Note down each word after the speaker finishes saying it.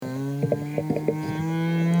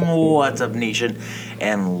What's up, nation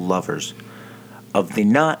and lovers of the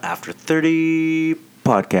Not After 30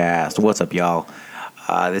 podcast? What's up, y'all?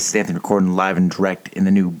 This is Anthony recording live and direct in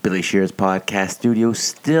the new Billy Shears podcast studio,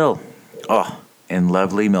 still in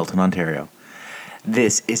lovely Milton, Ontario.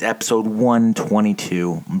 This is episode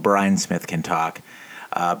 122. Brian Smith Can Talk.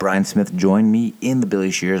 Brian Smith joined me in the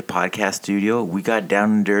Billy Shears podcast studio. We got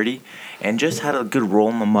down and dirty and just had a good roll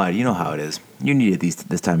in the mud. You know how it is. You need it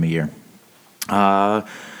this time of year.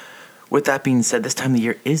 With that being said, this time of the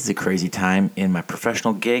year is the crazy time in my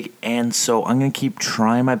professional gig, and so I'm going to keep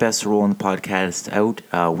trying my best to roll the podcast out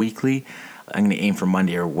weekly. I'm going to aim for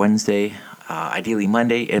Monday or Wednesday, ideally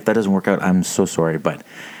Monday. If that doesn't work out, I'm so sorry, but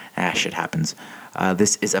shit happens.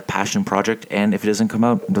 This is a passion project, and if it doesn't come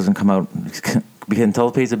out, it doesn't come out. Until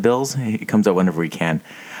it pays the bills, it comes out whenever we can.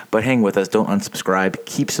 But hang with us. Don't unsubscribe.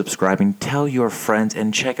 Keep subscribing. Tell your friends,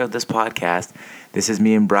 and check out this podcast. This is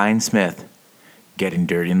me and Brian Smith getting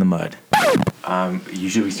dirty in the mud.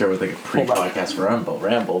 Usually we start with like a pre-podcast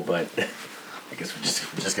ramble, but I guess we're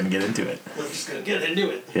just gonna get into it. We're just gonna get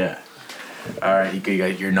into it. Yeah. All right, you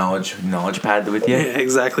got your knowledge pad with you? Yeah,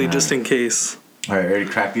 exactly, just in case. All right, ready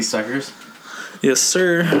to crack these suckers? Yes,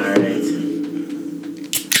 sir. All right.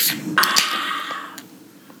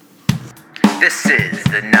 This is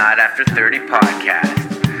the Not After 30 podcast,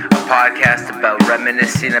 a podcast about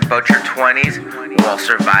reminiscing about your 20s while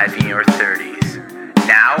surviving your 30s.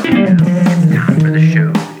 Now, it's time for the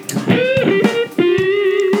show.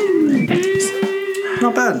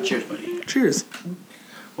 Not bad. Cheers, buddy. Cheers.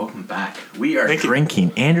 Welcome back. We are Thank you.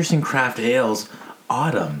 drinking Anderson Craft Ales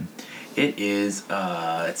Autumn. It is,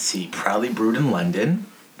 proudly brewed in London.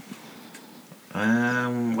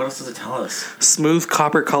 What else does it tell us? Smooth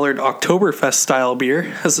copper-colored Oktoberfest-style beer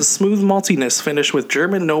has a smooth maltiness finish with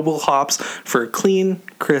German noble hops for a clean,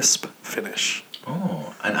 crisp finish.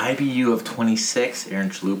 Oh, an IBU of 26, Aaron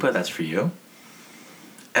Chalupa, that's for you.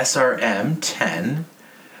 SRM 10,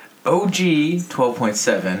 OG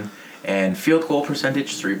 12.7, and field goal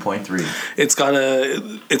percentage 3.3. It's got a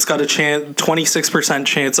 26%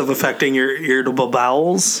 chance of affecting your irritable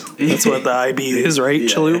bowels. That's what the IB is, right,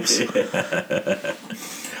 Chaloops?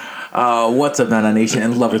 What's up, Nana Nation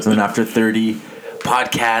and lovers of the After 30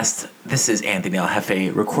 podcast? This is Anthony El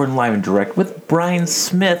Jefe, recording live and direct with Brian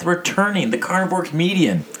Smith, returning, the carnivore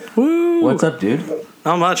comedian. Woo! What's up, dude?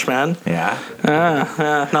 Not much, man. Yeah?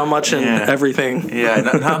 Not much in everything. Yeah,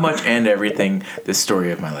 not much and everything, the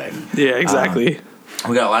story of my life. Yeah, exactly.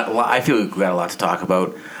 We got a lot. I feel like we got a lot to talk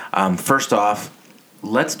about. First off,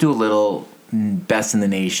 let's do a little best in the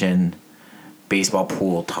nation baseball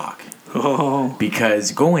pool talk. Oh.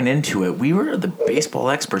 Because going into it, we were the baseball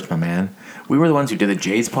experts, my man. We were the ones who did the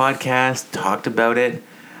Jays podcast, talked about it.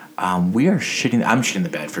 We are shitting. I'm shitting the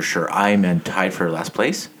bed for sure. I'm tied for last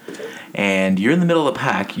place. And you're in the middle of the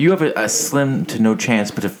pack. You have a slim to no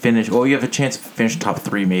chance, but to finish. Oh, you have a chance to finish top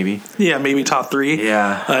 3, maybe. Yeah, maybe top 3.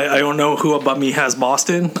 Yeah. I don't know who above me has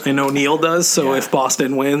Boston. I know Neil does. So if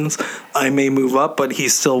Boston wins, I may move up, but he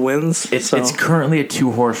still wins. It's currently a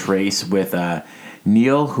 2-horse race with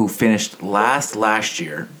Neil, who finished last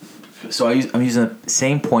year. So I'm using the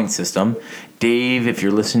same point system. Dave, if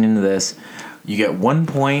you're listening to this, you get 1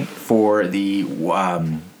 point for the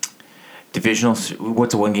divisional.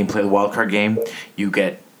 What's a one-game play? The wild card game. You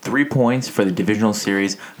get 3 points for the divisional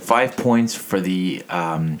series, 5 points for the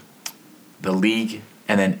league,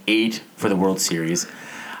 and then 8 for the World Series.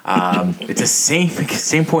 It's the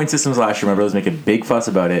same point system as last year. My brothers make a big fuss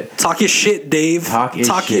about it. Talk your shit, Dave. Talk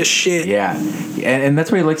your shit. Yeah, and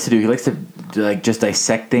that's what he likes to do. He likes to like just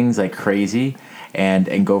dissect things like crazy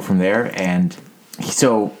and go from there. And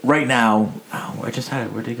so right now, I just had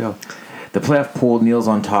it. Where'd he go? The playoff pool, Neil's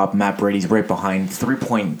on top. Matt Brady's right behind. 3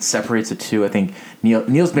 points separates the two. I think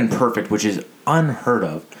Neil's been perfect, which is unheard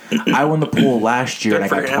of. I won the pool last year and I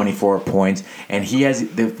got 24 points. And he has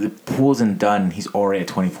the pool isn't done. He's already at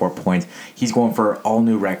 24 points. He's going for all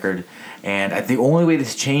new record. And the only way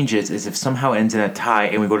this changes is if somehow it ends in a tie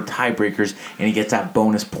and we go to tiebreakers and he gets that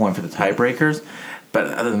bonus point for the tiebreakers.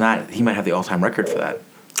 But other than that, he might have the all-time record for that.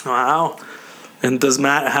 Wow. And does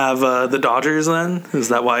Matt have the Dodgers then? Is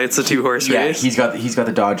that why it's a 2-horse race? Yeah, he's got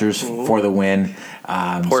the Dodgers for the win.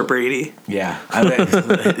 Poor Brady. Yeah,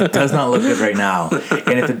 it does not look good right now.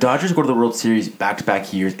 And if the Dodgers go to the World Series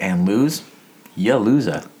back-to-back years and lose, you lose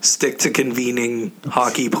it. Stick to convening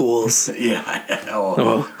hockey pools. Yeah.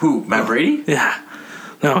 Who? Matt Brady? Yeah.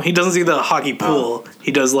 No, he doesn't do the hockey pool.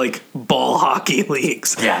 He does like ball hockey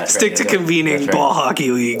leagues. Yeah, that's Stick to convening ball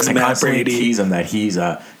hockey leagues. I Matt Brady. Tease him that he's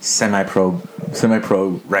a semi-pro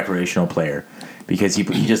recreational player because he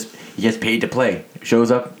gets paid to play.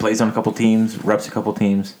 Shows up, plays on a couple teams, reps a couple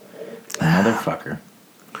teams. Motherfucker.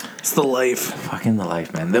 It's the life. Fucking the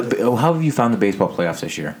life, man. How have you found the baseball playoffs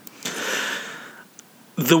this year?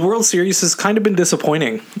 The World Series has kind of been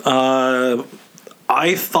disappointing.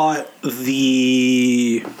 I thought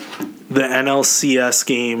the NLCS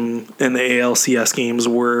game and the ALCS games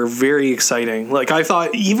were very exciting. Like, I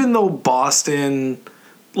thought, even though Boston,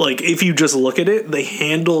 like, if you just look at it, they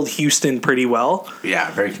handled Houston pretty well. Yeah,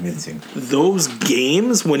 very convincing. Those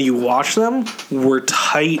games, when you watch them, were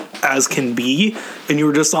tight as can be, and you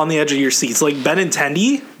were just on the edge of your seats. Like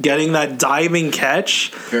Benintendi getting that diving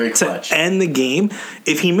catch Very clutch. to end the game.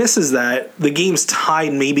 If he misses that, the game's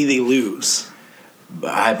tied. Maybe they lose.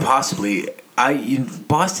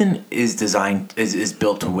 Boston is designed is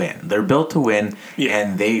built to win. They're built to win,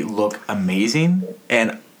 and they look amazing.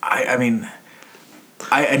 And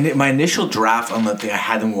my initial draft on the thing, I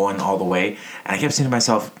had them going all the way, and I kept saying to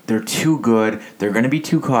myself, they're too good. They're going to be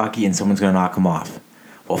too cocky, and someone's going to knock them off.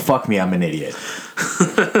 Well, fuck me, I'm an idiot.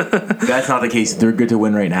 That's not the case. They're good to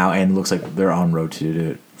win right now, and it looks like they're on road to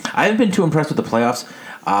do it. I haven't been too impressed with the playoffs.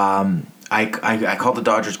 I called the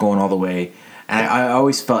Dodgers going all the way. And I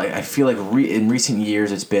always feel like in recent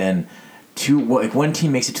years it's been one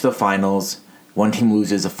team makes it to the finals, one team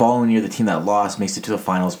loses. The following year, the team that lost makes it to the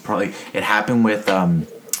finals. Probably it happened with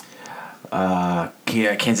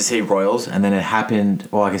Kansas City Royals, and then it happened.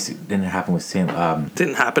 Well, I guess it didn't happen with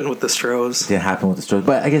Didn't happen with the Stros. Didn't happen with the Stros,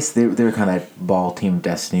 but I guess they were kind of that ball team of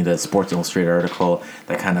destiny. The Sports Illustrated article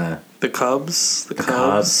that kind of the Cubs. The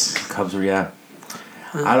Cubs were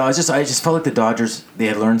I don't know. I just felt like the Dodgers. They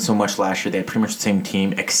had learned so much last year. They had pretty much the same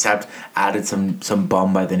team, except added some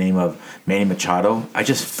bum by the name of Manny Machado. I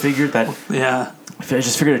just figured that. Yeah. I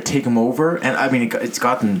just figured it'd take them over, and I mean it's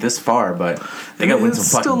gotten this far, but they got to win some fucking games.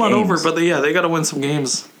 It's still not over, but they got to win some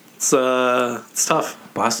games. It's tough.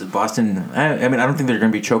 Boston. I mean, I don't think they're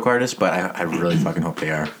going to be choke artists, but I really fucking hope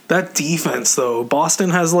they are. That defense, though, Boston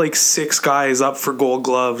has like 6 guys up for Gold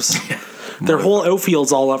Gloves. Their whole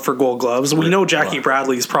outfield's all up for Gold Gloves. We know Jackie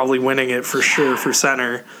Bradley's probably winning it for sure for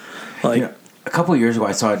center. Like a couple of years ago,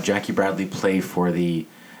 I saw Jackie Bradley play for the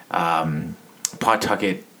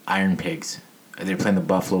Pawtucket Iron Pigs. They were playing the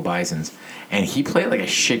Buffalo Bisons, and he played like a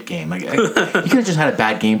shit game. Like he could have just had a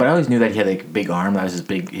bad game, but I always knew that he had like a big arm. That was his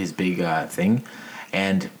big thing,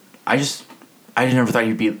 and I never thought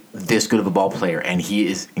he'd be this good of a ball player, and he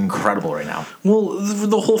is incredible right now. Well,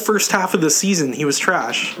 the whole first half of the season, he was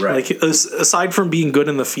trash. Right. Like, aside from being good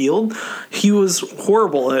in the field, he was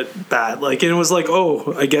horrible at bat. Like, and it was like,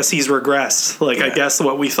 oh, I guess he's regressed. Like, yeah. I guess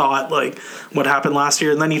what we thought, like, what happened last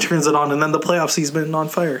year, and then he turns it on, and then the playoffs, he's been on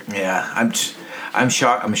fire. Yeah, I'm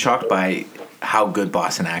shocked. I'm shocked by how good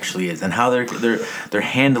Boston actually is, and how they're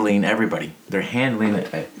handling everybody. They're handling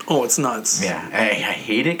it. Oh, it's nuts. Yeah, I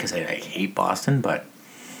hate it because I hate Boston, but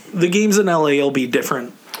the games in LA will be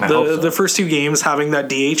different. I hope so. The first 2 games having that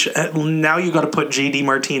DH, now you got to put JD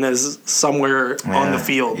Martinez somewhere on the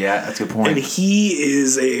field. Yeah, that's a good point. And he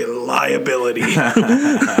is a liability.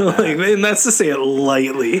 And that's to say it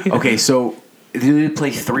lightly. Okay, so do they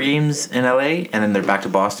play 3 games in LA and then they're back to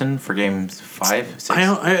Boston for games 5, 6?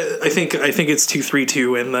 I think it's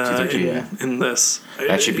 2-3-2 in the 2-3-2, in this.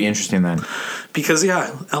 That should be interesting then. Because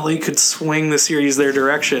LA could swing the series their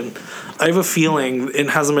direction. I have a feeling,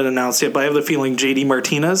 it hasn't been announced yet, but I have the feeling JD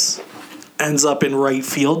Martinez ends up in right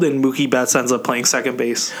field and Mookie Betts ends up playing second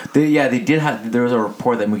base. They did have. There was a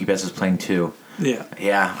report that Mookie Betts was playing too. Yeah.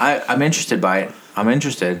 Yeah, I'm interested by it. I'm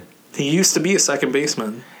interested. He used to be a second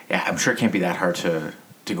baseman. Yeah, I'm sure it can't be that hard to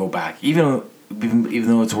go back. Even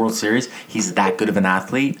though it's World Series, he's that good of an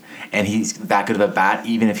athlete, and he's that good of a bat.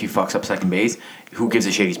 Even if he fucks up second base, who gives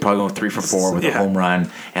a shit? He's probably going 3 for 4 with a home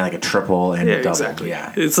run and like a triple and a double. Exactly.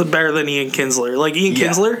 Yeah, it's better than Ian Kinsler. Like Ian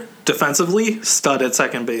Kinsler, defensively, stud at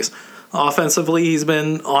second base. Offensively, he's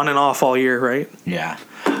been on and off all year, right? Yeah.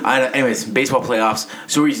 Anyways, baseball playoffs.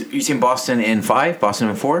 So you seen Boston in 5, Boston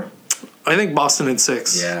in 4? I think Boston in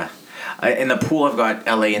 6. Yeah. In the pool, I've got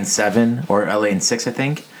LA in 7 or LA in 6, I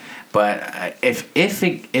think. But if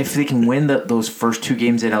they can win those first 2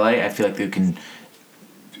 games in LA, I feel like they can,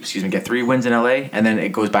 get 3 wins in LA, and then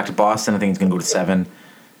it goes back to Boston. I think it's gonna go to 7.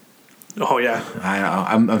 Oh yeah.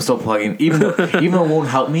 I'm still plugging. Even though it won't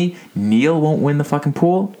help me, Neil won't win the fucking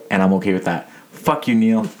pool, and I'm okay with that. Fuck you,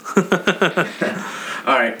 Neil.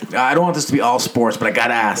 All right. I don't want this to be all sports, but I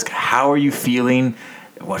gotta ask: how are you feeling?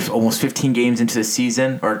 Almost 15 games into the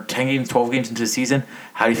season, or 10 games, 12 games into the season.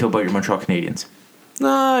 How do you feel about your Montreal Canadiens?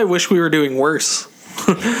 I wish we were doing worse.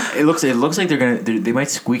 It looks like they might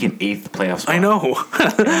squeak an 8th playoff spot. I know.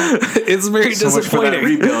 It's very So much for that disappointing.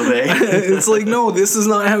 rebuild, eh? It's like, no, this is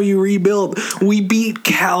not how you rebuild. We beat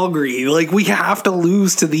Calgary. Like, we have to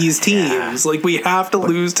lose to these teams. Like, we have to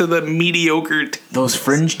lose to the mediocre Those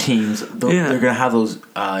fringe teams, they're gonna have those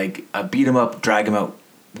beat them up, drag them out,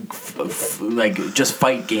 like just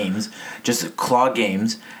fight games, just claw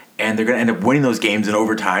games, and they're gonna end up winning those games in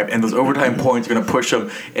overtime. And those overtime points are gonna push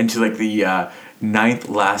them into like the 9th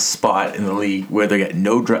last spot in the league, where they get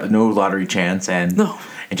no lottery chance and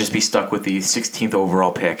just be stuck with the 16th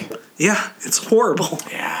overall pick. Yeah, it's horrible.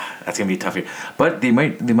 Yeah, that's gonna be a tough year. But they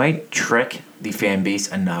might trick the fan base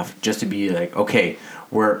enough just to be like, okay,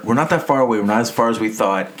 we're not that far away. We're not as far as we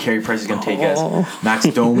thought. Carey Price is gonna take us. Max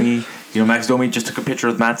Domi, Max Domi just took a picture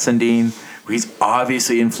with Matt Sundin. He's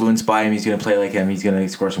obviously influenced by him. He's gonna play like him. He's gonna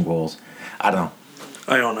score some goals. I don't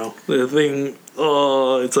know. The thing,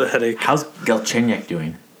 it's a headache. How's Galchenyuk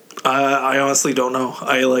doing? I honestly don't know.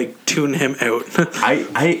 I tune him out.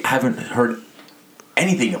 I haven't heard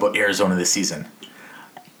anything about Arizona this season.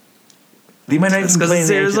 They might not even play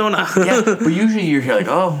in Arizona. Yeah, but usually you're here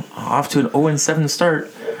off to an 0-7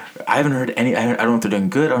 start. I haven't heard any. I don't know if they're doing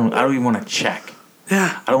good. I don't even want to check.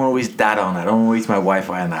 Yeah. I don't want to waste data on that. I don't want to waste my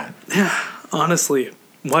Wi-Fi on that. Yeah. Honestly,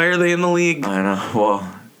 why are they in the league? I know.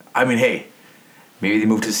 Well, I mean, hey, maybe they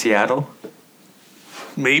moved to Seattle.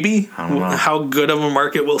 Maybe. I don't know. How good of a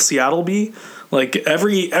market will Seattle be? Like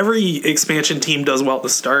every expansion team does well to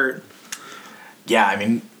start. Yeah, I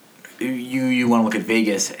mean, you want to look at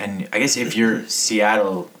Vegas, and I guess if you're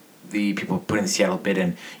Seattle, the people putting the Seattle bid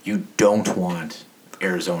in, you don't want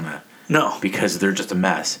Arizona. No, because they're just a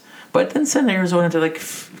mess. But then send Arizona to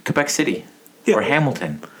Quebec City or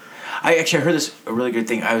Hamilton. I heard a really good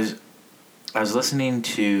thing. I was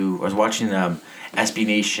watching SB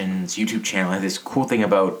Nation's YouTube channel. I had this cool thing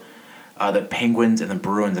about the Penguins and the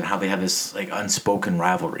Bruins and how they have this unspoken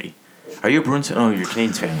rivalry. Are you a Bruins? Oh, you're a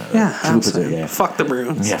Canadiens fan. Yeah, absolutely. Fuck the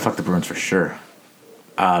Bruins. Yeah, fuck the Bruins for sure.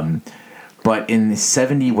 But in the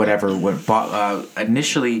 70 whatever,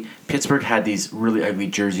 initially Pittsburgh had these really ugly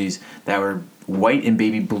jerseys that were white and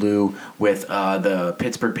baby blue with the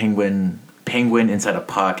Pittsburgh Penguin inside a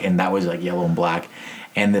puck, and that was yellow and black.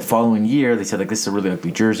 And the following year, they said this is a really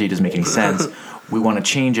ugly jersey. It doesn't make any sense. We want to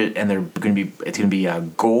change it, and it's gonna be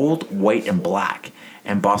gold, white, and black.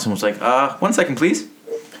 And Boston was like, 1 second, please.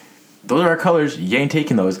 Those are our colors. You ain't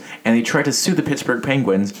taking those. And they tried to sue the Pittsburgh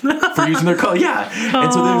Penguins for using their color. Yeah.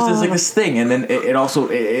 And so there was this thing. And then it also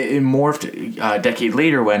morphed a decade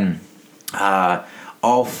later when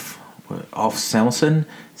Alf Samuelson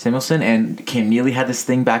and Cam Neely had this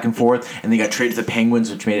thing back and forth, and they got traded to the Penguins,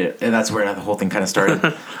 which made it. And that's where the whole thing kind of started.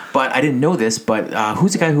 But I didn't know this. But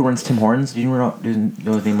who's the guy who runs Tim Hortons? Do you know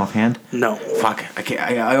his name offhand? No. Fuck.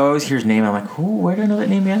 I always hear his name. I'm like, who? Where do I know that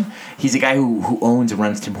name again? He's the guy who owns and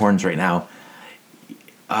runs Tim Hortons right now.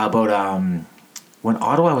 When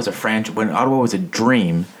Ottawa was a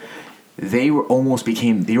dream, they were almost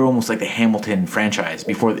like the Hamilton franchise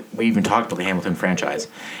before we even talked about the Hamilton franchise.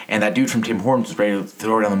 And that dude from Tim Hortons was ready to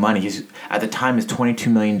throw down the money. He's at the time is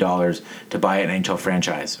 $22 million to buy an NHL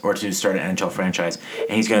franchise or to start an NHL franchise,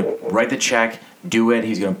 and he's going to write the check, do it.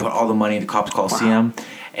 He's going to put all the money into Copps Coliseum,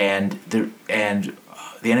 and the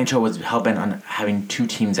NHL was hell bent on having 2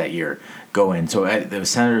 teams that year go in. So the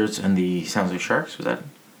Senators and the San Jose Sharks, was that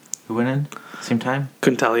who went in at the same time?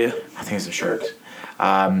 Couldn't tell you. I think it's the Sharks.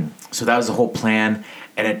 So that was the whole plan,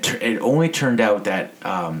 and it only turned out that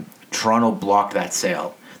Toronto blocked that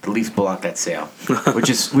sale. The Leafs blocked that sale, which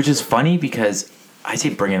is funny because I say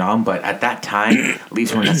bring it on, but at that time,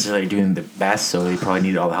 Leafs weren't necessarily doing the best, so they probably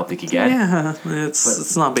needed all the help they could get. Yeah,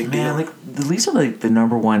 it's not a big deal. Man, the Leafs are the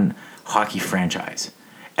number one hockey franchise.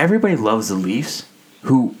 Everybody loves the Leafs.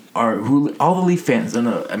 Who all the Leaf fans? Let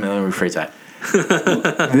me rephrase that.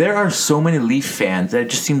 There are so many Leaf fans that it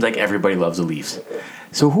just seems like everybody loves the Leafs.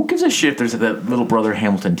 So who gives a shit if there's that little brother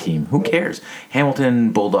Hamilton team? Who cares?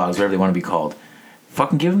 Hamilton Bulldogs, whatever they want to be called.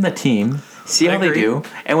 Fucking give them the team. See how they do.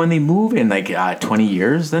 And when they move in 20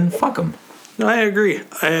 years, then fuck them. No, I agree.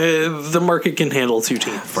 The market can handle 2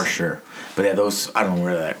 teams. For sure. But yeah, those, I don't know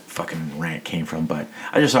where that fucking rant came from, but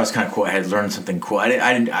I just thought it was kind of cool. I had learned something cool. I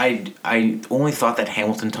only thought that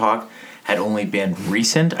Hamilton talk had only been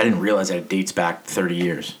recent. I didn't realize that it dates back 30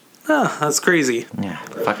 years. Ah, that's crazy. Yeah,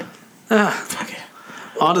 fuck it. Fuck it.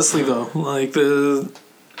 Honestly, though,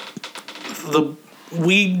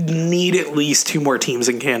 we need at least 2 more teams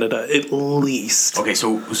in Canada, at least. Okay,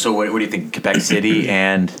 so what do you think? Quebec City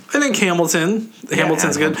and I think Hamilton.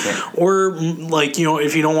 Hamilton's good. Or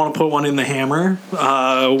if you don't want to put one in the Hammer,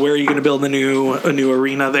 where are you going to build a new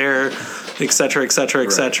arena there? et cetera, et cetera,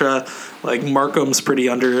 et cetera. Like Markham's pretty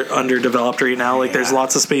underdeveloped right now. Like there's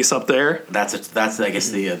lots of space up there. That's I guess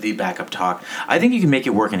the backup talk. I think you can make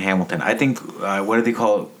it work in Hamilton. I think what do they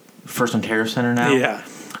call it? First Ontario Center now? Yeah.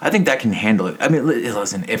 I think that can handle it. I mean,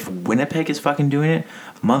 listen, if Winnipeg is fucking doing it,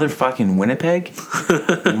 motherfucking Winnipeg,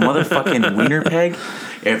 motherfucking Wienerpeg,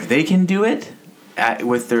 if they can do it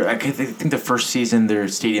with their, I think the first season their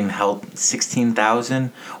stadium held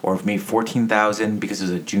 16,000 or maybe 14,000 because it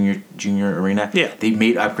was a junior arena. Yeah. They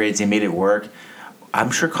made upgrades. They made it work.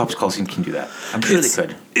 I'm sure Copps Coliseum can do that. I'm sure they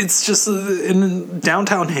could. It's just in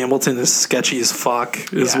downtown Hamilton is sketchy as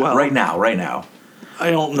fuck as well. Right now. I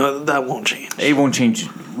don't know. That won't change. It won't change.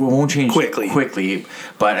 Quickly.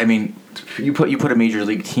 But I mean, you put a major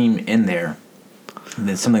league team in there, and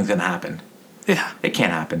then something's gonna happen. Yeah. It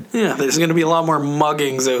can't happen. Yeah. There's gonna be a lot more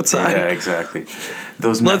muggings outside. Yeah, exactly.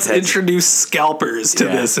 Let's introduce scalpers to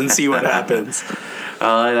this and see what happens.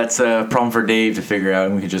 That's a problem for Dave to figure out,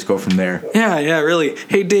 and we can just go from there. Yeah, really.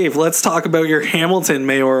 Hey, Dave, let's talk about your Hamilton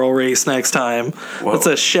mayoral race next time. Whoa. That's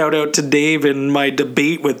a shout out to Dave and my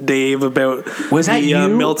debate with Dave about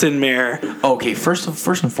the Milton mayor. Okay, first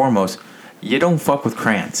and foremost, you don't fuck with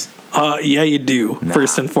Krantz. Yeah, you do. Nah.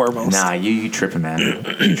 First and foremost. Nah, you tripping, man.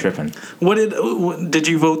 You tripping. What did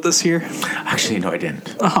you vote this year? Actually, no, I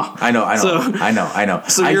didn't. Oh. I know.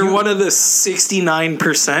 So you're one of the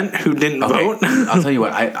 69% who didn't vote? I'll tell you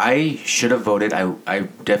what. I should have voted. I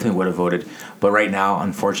definitely would have voted. But right now,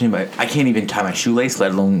 unfortunately, I can't even tie my shoelace,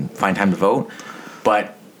 let alone find time to vote.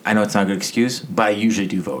 But I know it's not a good excuse, but I usually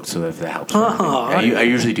do vote. So if that helps, I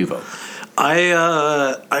usually do vote.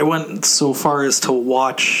 I went so far as to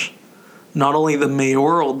watch not only the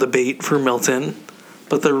mayoral debate for Milton,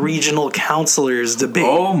 but the regional councilors debate.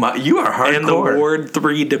 Oh my! You are hardcore. And the Ward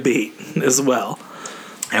 3 debate as well.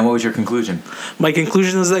 And what was your conclusion? My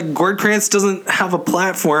conclusion is that Gord Krantz doesn't have a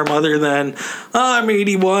platform other than, I'm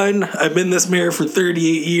 81, I've been this mayor for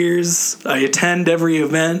 38 years, I attend every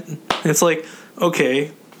event. And it's like,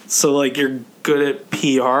 okay, so like you're good at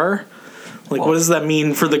PR? Like, what does that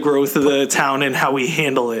mean for the growth of the town and how we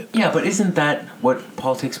handle it? Yeah, but isn't that what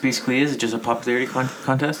politics basically is? It's just a popularity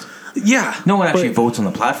contest? Yeah. No one actually votes on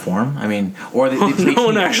the platform. I mean, or no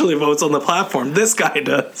one actually votes on the platform. This guy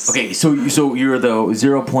does. Okay, so you're the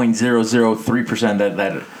 0.003%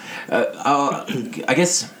 that I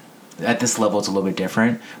guess at this level it's a little bit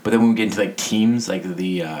different. But then when we get into like teams, like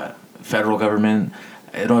the federal government,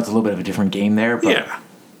 I know it's a little bit of a different game there. But yeah.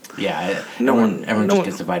 Yeah, everyone just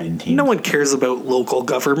gets divided in teams. No one cares about local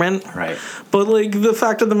government. Right. But, like, the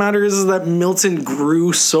fact of the matter is that Milton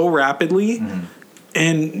grew so rapidly,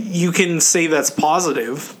 and you can say that's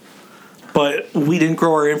positive, but we didn't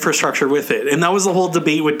grow our infrastructure with it. And that was the whole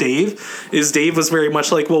debate with Dave, is Dave was very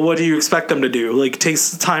much like, well, what do you expect them to do? Like, it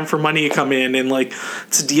takes time for money to come in and, like,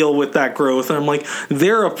 to deal with that growth. And I'm like,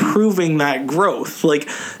 they're approving that growth. Like,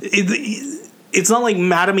 it's not like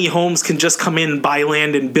Mattamy Homes can just come in, buy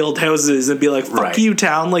land, and build houses and be like, fuck you,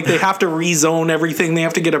 town. Like, they have to rezone everything. They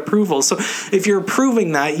have to get approval. So if you're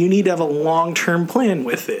approving that, you need to have a long-term plan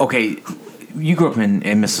with it. Okay, you grew up in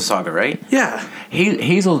Mississauga, right? Yeah.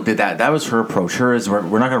 Hazel did that. That was her approach. We're not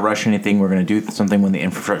going to rush anything. We're going to do something when the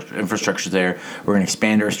infrastructure's there. We're going to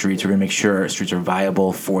expand our streets. We're going to make sure our streets are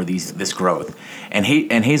viable for this growth. And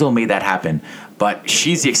Hazel made that happen. But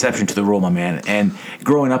she's the exception to the rule, my man. And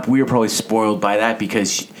growing up, we were probably spoiled by that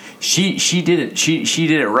because she did it. She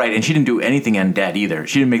did it right, and she didn't do anything on debt either.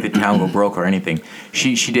 She didn't make the town go broke or anything.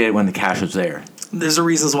 She did it when the cash was there. There's a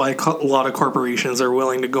reasons why a lot of corporations are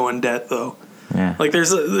willing to go in debt, though. Yeah. Like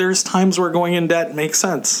there's times where going in debt makes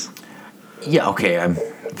sense. Yeah. Okay. I'm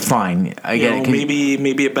fine. I get it.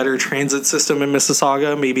 Maybe a better transit system in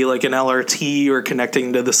Mississauga. Maybe like an LRT or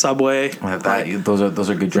connecting to the subway. Those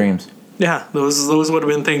are good dreams. Yeah, those would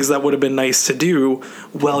have been things that would have been nice to do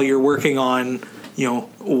while you're working on,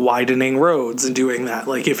 widening roads and doing that.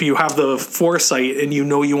 Like if you have the foresight and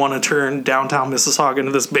you want to turn downtown Mississauga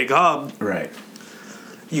into this big hub, right?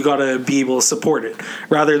 You got to be able to support it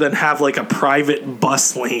rather than have like a private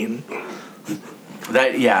bus lane.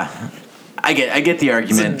 I get the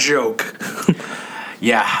argument. It's a joke.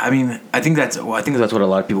 Yeah, I mean, I think that's what a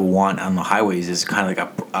lot of people want on the highways is kind of like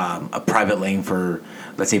a private lane for,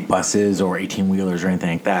 let's say, buses or 18-wheelers or anything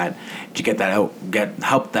like that to get that out,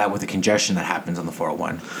 help that with the congestion that happens on the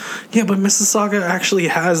 401. Yeah, but Mississauga actually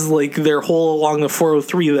has like their whole along the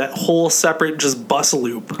 403 that whole separate just bus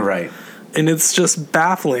loop. Right. And it's just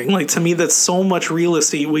baffling. Like to me, that's so much real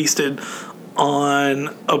estate wasted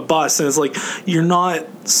on a bus, and it's like you're not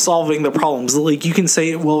solving the problems. Like you can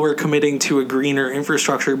say, well, we're committing to a greener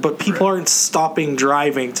infrastructure, but people aren't stopping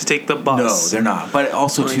driving to take the bus. No, they're not. But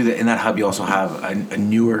also too, in that hub, you also have a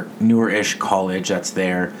newer-ish college that's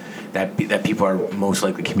there that people are most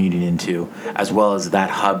likely commuting into, as well as that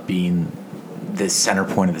hub being the center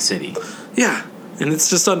point of the city. Yeah. And it's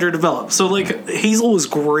just underdeveloped. So, like, Hazel was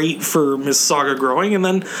great for Mississauga growing, and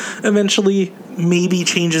then eventually maybe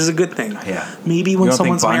change is a good thing. Yeah. Maybe when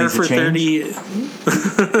someone's mayor for 30...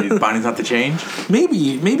 Bonnie's not the change?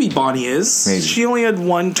 Maybe Bonnie is. Maybe. She only had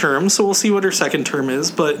one term, so we'll see what her second term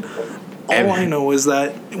is. But all I know is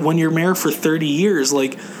that when you're mayor for 30 years,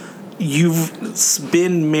 like, you've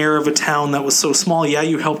been mayor of a town that was so small. Yeah,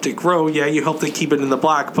 you helped it grow. Yeah, you helped it keep it in the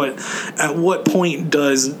black. But at what point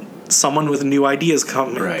does someone with new ideas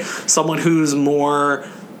come in? Right. Someone who's more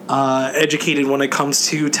educated when it comes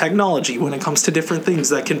to technology, when it comes to different things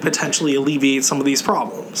that can potentially alleviate some of these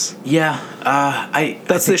problems. Yeah,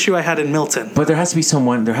 That's the issue I had in Milton. But there has to be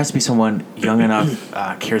someone young enough,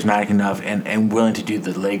 charismatic enough, and willing to do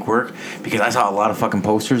the legwork. Because I saw a lot of fucking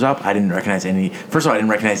posters up. I didn't recognize any. First of all, I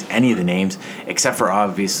didn't recognize any of the names except for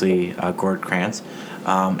obviously Gord Krantz,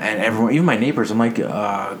 and everyone, even my neighbors. I'm like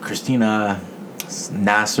Christina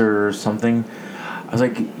Nasser or something. I was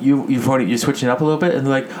like, you're switching up a little bit, and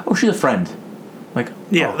they're like, oh, she's a friend. I'm like,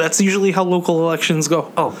 yeah, that's usually how local elections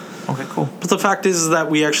go. Oh, okay, cool. But the fact is that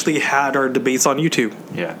we actually had our debates on YouTube.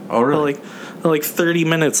 Yeah. Oh, really? They're like 30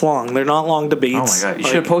 minutes long. They're not long debates. Oh my god, you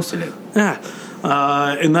should have posted it. Yeah,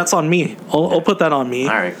 and that's on me. I'll put that on me.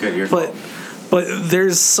 All right, good. But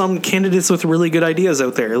there's some candidates with really good ideas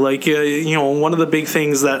out there. Like one of the big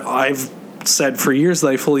things that I've said for years that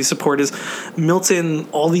I fully support is Milton.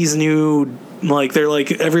 All these new, like, they're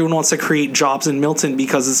like, everyone wants to create jobs in Milton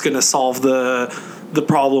because it's going to solve the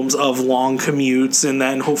problems of long commutes, and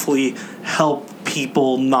then hopefully help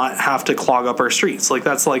people not have to clog up our streets. Like,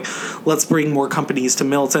 that's like, let's bring more companies to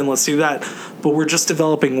Milton, let's do that. But we're just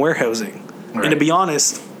developing warehousing. Right. And to be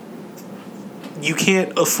honest, you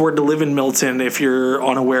can't afford to live in Milton if you're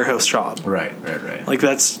on a warehouse job. Right. Like,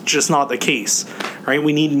 that's just not the case, right?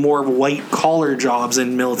 We need more white-collar jobs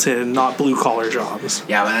in Milton, not blue-collar jobs.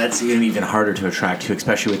 Yeah, but that's going to be even harder to attract to,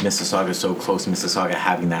 especially with Mississauga so close to Mississauga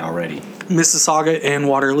having that already. Mississauga and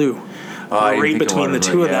Waterloo. Right between the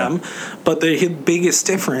two of them. But the biggest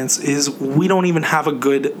difference is we don't even have a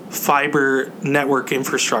good fiber network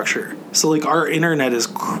infrastructure. So, like, our internet is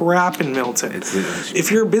crap in Milton.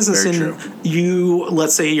 If you're a business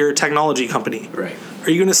let's say you're a technology company, right? Are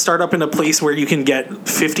you going to start up in a place where you can get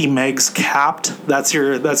 50 megs capped? That's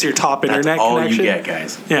your top internet That's all connection? you get,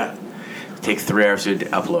 guys. Yeah. Take 3 hours to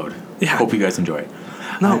upload. Yeah. Hope you guys enjoy it.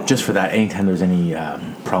 No. Just for that, anytime there's any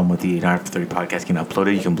problem with the 9 After 30 podcast getting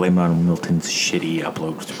uploaded, you can blame it on Milton's shitty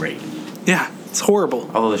upload rate. Yeah, it's horrible.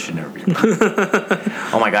 Although this should never be.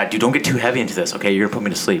 Oh my god, dude, don't get too heavy into this, okay? You're going to put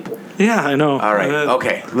me to sleep. Yeah, I know. All right,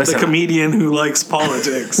 okay, listen. The comedian who likes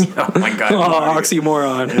politics. Oh my god.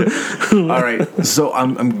 Oxymoron. All right, so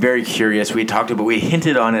I'm very curious. We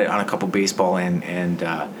hinted on it on a couple baseball and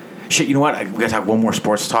shit, you know what? We got to talk one more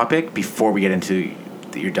sports topic before we get into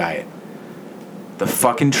your diet. The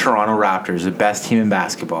fucking Toronto Raptors, the best team in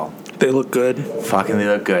basketball. They look good. Fucking, they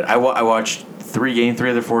look good. I watched 3 of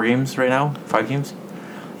their 4 games right now. 5 games.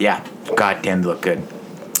 Yeah. God damn, they look good.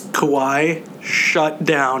 Kawhi shut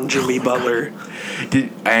down Jimmy Butler.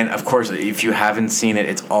 And, of course, if you haven't seen it,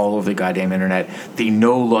 it's all over the goddamn internet. The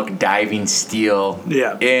no-look diving steal.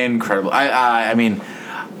 Yeah. Incredible. I mean,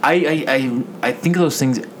 I think of those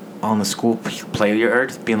things on the school play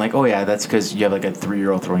yard being like, oh, yeah, that's because you have, like, a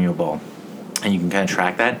 3-year-old throwing you a ball. And you can kind of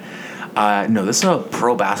track that. No, this is a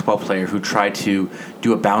pro basketball player who tried to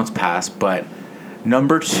do a bounce pass, but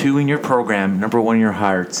number 2 in your program, number 1 in your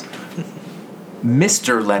hearts,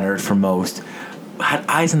 Mr. Leonard for most, had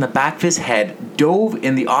eyes in the back of his head, dove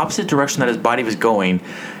in the opposite direction that his body was going,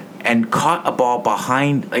 and caught a ball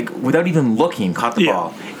behind, like, without even looking, caught the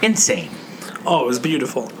ball. Insane. Oh, it was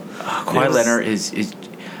beautiful. Kawhi Leonard is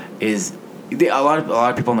a lot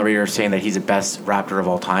of people on the radio are saying that he's the best Raptor of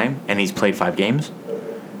all time, and he's played 5 games.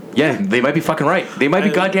 Yeah, they might be fucking right. They might be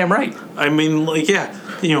goddamn right. I mean, like, yeah,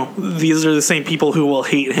 these are the same people who will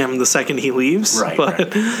hate him the second he leaves. Right. But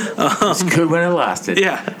it's good when it lasted.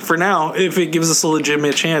 Yeah. For now, if it gives us a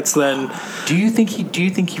legitimate chance, then do you think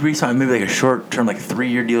he re-signed maybe like a short term, like a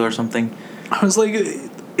 3-year deal or something? I was like,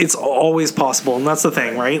 it's always possible, and that's the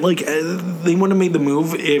thing, right? Like, they wouldn't have made the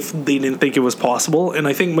move if they didn't think it was possible, and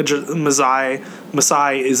I think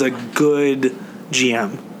Masai is a good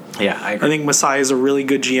GM. Yeah, I agree. I think Masai is a really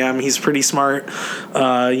good GM. He's pretty smart.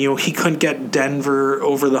 He couldn't get Denver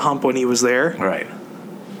over the hump when he was there. Right.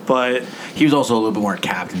 but he was also a little bit more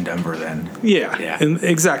capped in Denver then. Yeah. And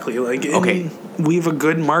exactly. Like, Okay. we have a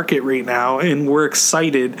good market right now, and we're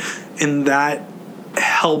excited, and that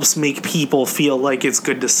helps make people feel like it's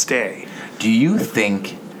good to stay. Do you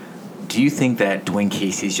think that Dwayne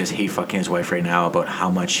Casey's just hate fucking his wife right now about how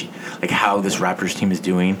much, like, how this Raptors team is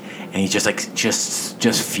doing, and he's just like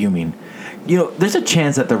just fuming? You know, there's a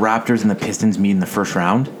chance that the Raptors and the Pistons meet in the first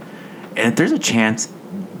round, and if there's a chance,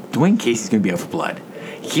 Dwayne Casey's gonna be out for blood.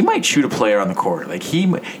 He might shoot a player on the court. Like, he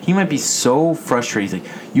might be so frustrated. He's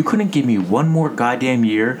like, you couldn't give me one more goddamn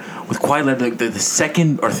year with Kawhi Leonard, the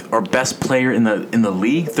second or best player in the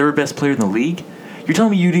league, third best player in the league. You're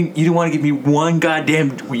telling me you didn't want to give me one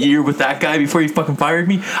goddamn year with that guy before you fucking fired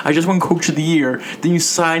me? I just won Coach of the Year. Then you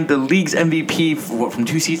signed the league's MVP from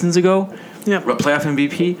 2 seasons ago? Yeah. A playoff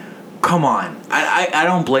MVP? Come on. I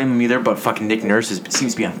don't blame him either, but fucking Nick Nurse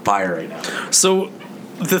seems to be on fire right now. So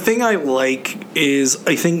the thing I like is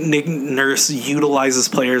I think Nick Nurse utilizes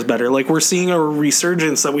players better. Like, we're seeing a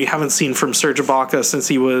resurgence that we haven't seen from Serge Ibaka since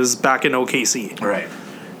he was back in OKC. Right.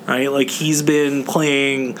 Right? Like, he's been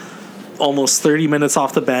playing almost 30 minutes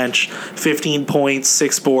off the bench, 15 points,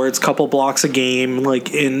 6 boards, couple blocks a game,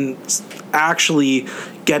 like, in actually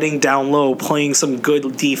getting down low, playing some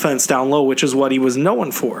good defense down low, which is what he was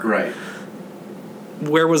known for. Right.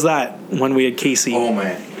 Where was that when we had Casey? Oh,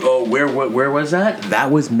 man. Oh, where was that?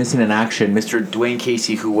 That was missing in action. Mr. Dwayne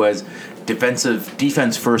Casey, who was defense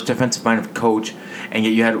first, defensive-minded coach, and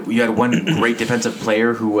yet you had one great defensive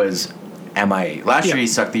player who was MIA. Last year he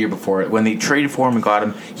sucked. The year before, when they traded for him and got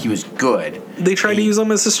him, he was good. They tried to use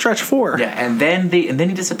him as a stretch 4. Yeah, and then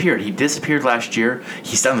he disappeared. He disappeared last year.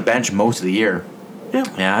 He sat on the bench most of the year.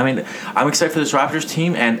 Yeah. I mean, I'm excited for this Raptors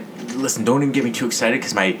team, and listen, don't even get me too excited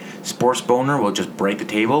because my sports boner will just break the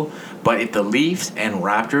table. But if the Leafs and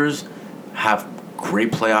Raptors have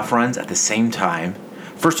great playoff runs at the same time,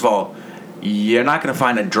 first of all, you're not going to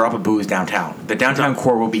find a drop of booze downtown. The downtown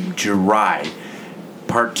core will be dry.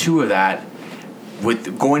 Part 2 of that,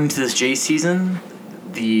 with going into this Jays season,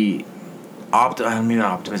 the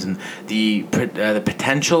optimism, the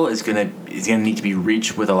potential is gonna need to be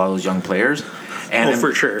reached with a lot of those young players. And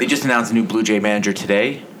for sure. They just announced a new Blue Jay manager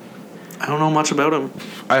today. I don't know much about him.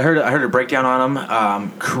 I heard a breakdown on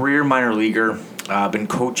him. Career minor leaguer, been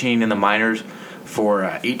coaching in the minors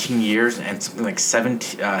for 18 years, and something like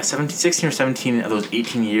 16 or 17 of those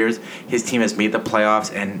 18 years, his team has made the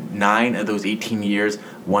playoffs, and 9 of those 18 years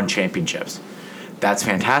won championships. That's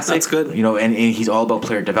fantastic. That's good. You know, and he's all about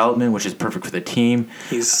player development, which is perfect for the team.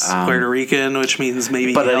 He's Puerto Rican, which means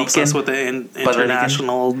maybe he helps us with the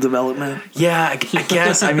international development. Yeah, I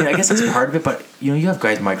guess. I mean, I guess that's part of it, but, you know, you have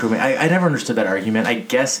guys micromanage. I never understood that argument. I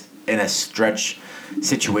guess in a stretch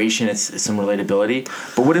situation, it's some relatability.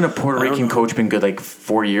 But wouldn't a Puerto Rican coach been good like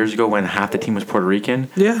 4 years ago when half the team was Puerto Rican?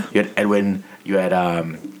 Yeah. You had Edwin. You had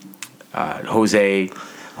Jose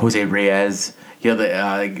Reyes. You had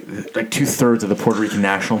like 2/3 of the Puerto Rican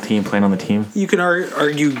national team playing on the team. You can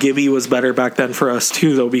argue Gibby was better back then for us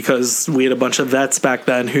too, though, because we had a bunch of vets back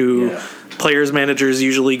then who players managers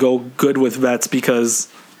usually go good with vets because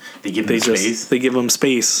they give them space. They give them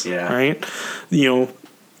space. Yeah. Right. You know.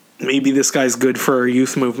 Maybe this guy's good for our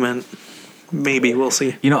youth movement. Maybe. We'll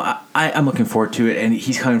see. You know, I'm looking forward to it, and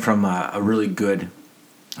he's coming from a really good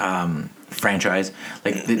franchise.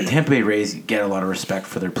 Like, the Tampa Bay Rays get a lot of respect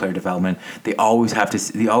for their player development. They always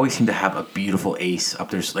seem to have a beautiful ace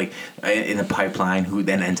up there, like in the pipeline, who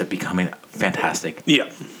then ends up becoming fantastic.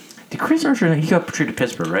 Yeah. Did Chris Archer, he got traded to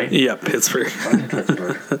Pittsburgh, right? Yeah, Pittsburgh.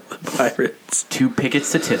 Pirates. 2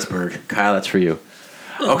 pickets to Pittsburgh. Kyle, that's for you.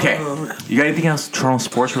 Okay, you got anything else Toronto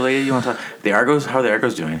sports related you want to talk? The Argos, how are the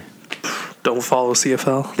Argos doing? Don't follow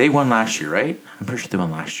CFL. They won last year, right? I'm pretty sure they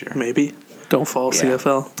won last year. Maybe. Don't follow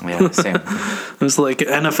CFL. Yeah, same. It's like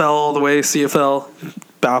NFL all the way. CFL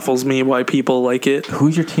baffles me why people like it.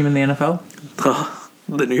 Who's your team in the NFL?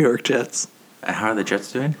 The New York Jets. And how are the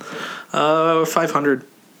Jets doing? 500.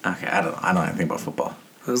 Okay, I don't know anything about football.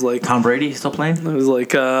 It was like Tom Brady still playing? It was like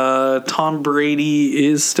Tom Brady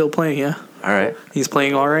is still playing. Yeah. All right. He's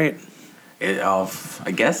playing all right.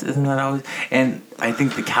 I guess, isn't that always? And I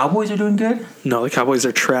think the Cowboys are doing good. No, the Cowboys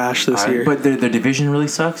are trash this year. But their division really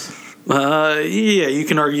sucks. Yeah, you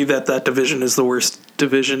can argue that division is the worst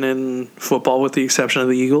division in football with the exception of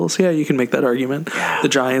the Eagles. Yeah, you can make that argument. Yeah. The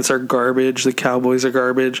Giants are garbage. The Cowboys are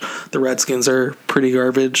garbage. The Redskins are pretty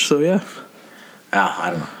garbage. So, yeah. I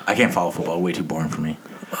don't know. I can't follow football. Way too boring for me.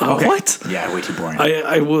 Okay. What? Yeah, way too boring.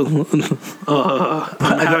 I will.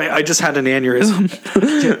 I just had an aneurysm.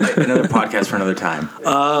 Another podcast for another time.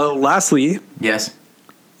 Lastly. Yes.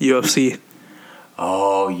 UFC.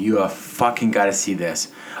 Oh, you have fucking got to see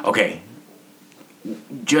this. Okay.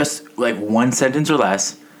 just like one sentence or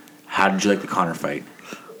less, how did you like the Conor fight?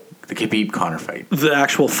 The Khabib Conor fight. The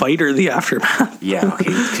actual fight or the aftermath? Yeah,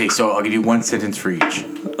 okay, so I'll give you one sentence for each.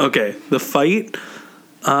 Okay, the fight,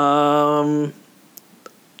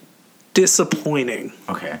 disappointing.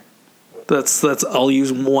 Okay. That's I'll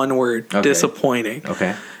use one word. Okay. Disappointing.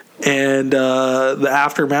 Okay. And the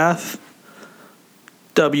aftermath,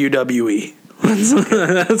 WWE.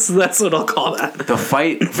 That's what I'll call that. The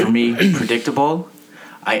fight, for me, predictable.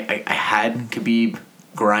 I had Khabib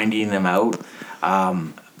grinding them out,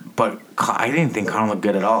 but I didn't think Conor looked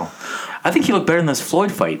good at all. I think he looked better in this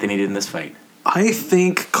Floyd fight than he did in this fight. I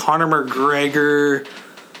think Conor McGregor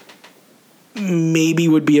maybe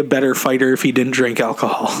would be a better fighter if he didn't drink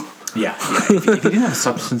alcohol. Yeah. If he didn't have a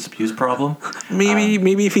substance abuse problem,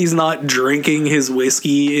 Maybe if he's not drinking his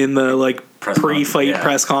whiskey in the pre-fight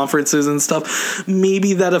press conferences and stuff,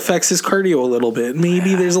 maybe that affects his cardio a little bit.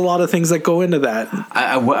 Maybe there's a lot of things that go into that.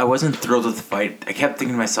 I wasn't thrilled with the fight. I kept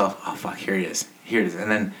thinking to myself, "Oh fuck, here it is," and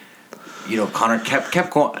then Conor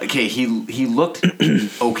kept going. Okay, he looked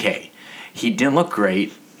okay. He didn't look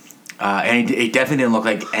great, and he definitely didn't look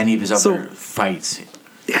like any of his other fights.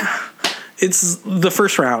 Yeah. It's the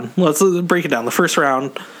first round. Let's break it down. The first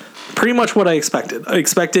round, pretty much what I expected. I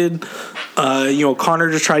expected, Conor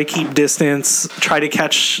to try to keep distance, try to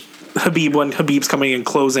catch Khabib when Khabib's coming in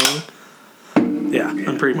closing. Yeah,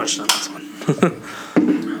 I'm pretty much done this one.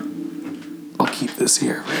 I'll keep this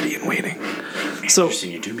here, ready and waiting. So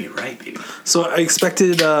you do me right, baby. So I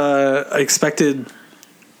expected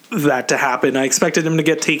that to happen. I expected him to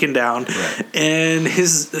get taken down, right. And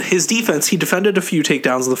his defense. He defended a few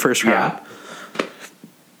takedowns in the first round. Yeah.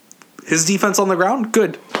 His defense on the ground,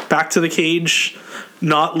 good. Back to the cage,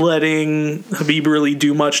 not letting Khabib really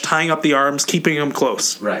do much, tying up the arms, keeping him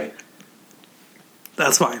close. Right.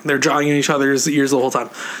 That's fine. They're jawing in each other's ears the whole time.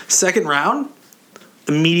 Second round,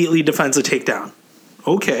 immediately defends a takedown.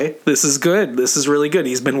 Okay, this is good. This is really good.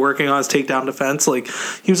 He's been working on his takedown defense.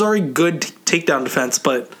 He was already good takedown defense,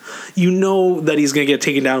 but you know that he's going to get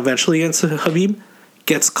taken down eventually against Khabib.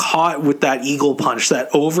 Gets caught with that eagle punch, that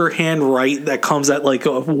overhand right that comes at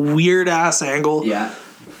a weird ass angle. Yeah.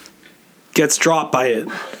 Gets dropped by it.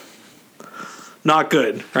 Not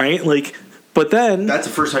good, right? But then That's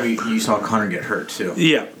the first time you saw Conor get hurt too.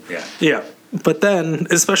 Yeah. Yeah. Yeah. But then,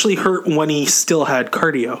 especially hurt when he still had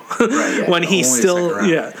cardio. Right, yeah. When he still,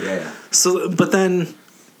 yeah. So, but then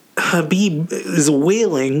Khabib is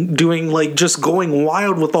wailing, doing just going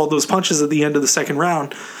wild with all those punches at the end of the second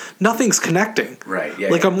round. Nothing's connecting. Right,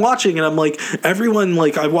 yeah. I'm watching and I'm everyone,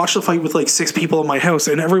 I watched the fight with 6 people in my house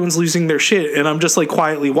and everyone's losing their shit. And I'm just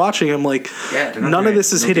quietly watching. I'm none of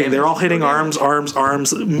this is hitting. Damage, they're all hitting arms.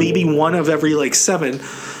 Maybe one of every 7.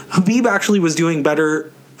 Khabib actually was doing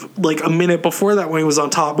better a minute before that when he was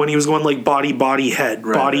on top, when he was going body, head,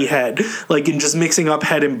 head, and just mixing up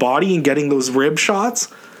head and body and getting those rib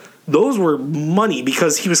shots. Those were money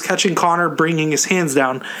because he was catching Conor, bringing his hands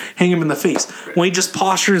down, hanging him in the face. When he just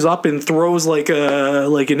postures up and throws like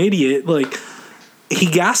an idiot, he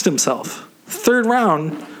gassed himself. Third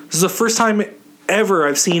round, this is the first time ever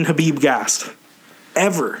I've seen Khabib gassed.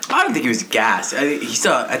 Ever. I don't think he was gassed. I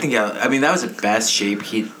think that was the best shape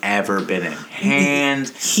he'd ever been in. Hands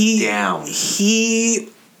down.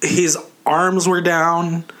 His arms were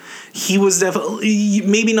down. He was definitely,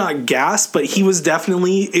 maybe not gassed, but he was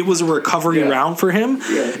definitely, it was a recovery round for him.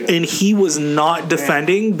 Yeah. And he was not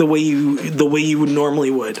defending the way you would normally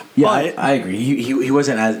would. Yeah, I agree. He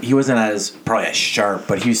wasn't as probably as sharp,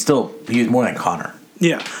 but he was more than Conor.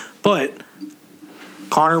 Yeah. But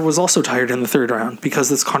Conor was also tired in the third round because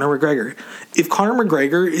it's Conor McGregor. If Conor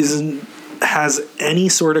McGregor has any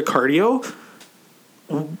sort of cardio,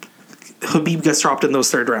 Khabib gets dropped in those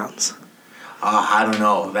third rounds. I don't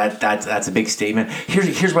know. That's a big statement.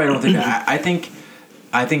 Here's why I don't think.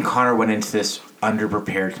 I think Conor went into this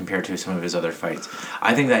underprepared compared to some of his other fights.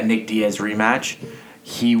 I think that Nick Diaz rematch,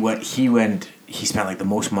 he spent the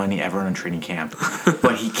most money ever in a training camp,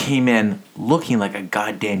 but he came in looking like a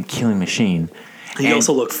goddamn killing machine. He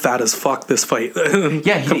also looked fat as fuck this fight.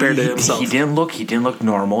 Compared to himself. He didn't look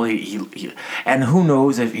normal. He and who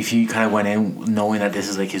knows if he kind of went in knowing that this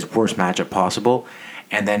is his worst matchup possible,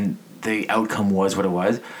 and then the outcome was what it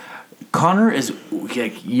was. Conor is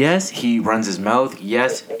yes, he runs his mouth.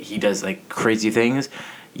 Yes, he does crazy things.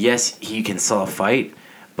 Yes, he can sell a fight.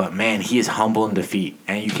 But man, he is humble in defeat,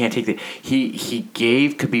 and you can't take the. He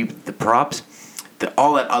gave Khabib the props.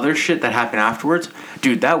 All that other shit that happened afterwards,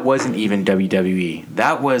 dude, that wasn't even WWE.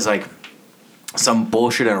 That was some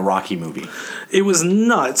bullshit in a Rocky movie. It was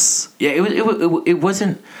nuts. Yeah, it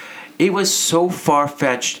wasn't. It was so far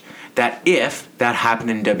fetched that if that happened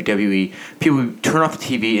in WWE, people would turn off the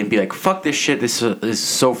TV and be like, "Fuck this shit! This is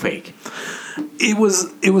so fake." It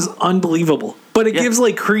was unbelievable. But it gives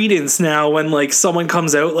like credence now when like someone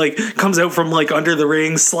comes out from like under the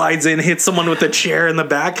ring, slides in, hits someone with a chair in the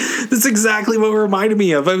back. That's exactly what it reminded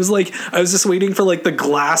me of. I was just waiting for like the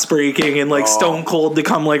glass breaking and like Stone Cold to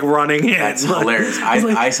come like running in. That's hilarious.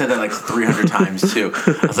 I said that like 300 times too.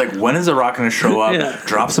 I was like, when is The Rock going to show up,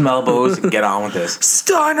 drop some elbows, and get on with this?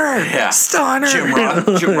 Stunner! Yeah. Stunner!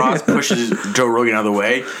 Jim Ross pushes Joe Rogan out of the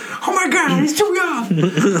way. Oh my God, he's too young.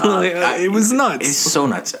 It was nuts. It's so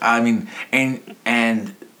nuts. I mean,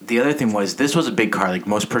 and the other thing was, this was a big card, like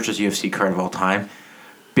most purchased UFC card of all time.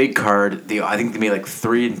 Big card. I think they made like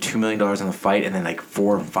 $3 and $2 million on the fight, and then like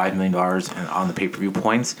 $4 and $5 million on the pay-per-view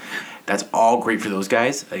points. That's all great for those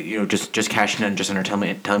guys. Just cashing in just under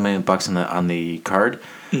 $10 million bucks on the card.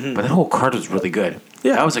 Mm-hmm. But that whole card was really good.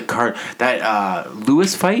 Yeah, that was a card. That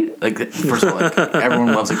Lewis fight, like, first of all, like,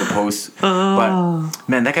 everyone loves like the post, but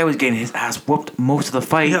man, that guy was getting his ass whooped most of the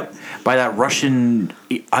fight by that Russian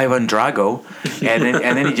Ivan Drago,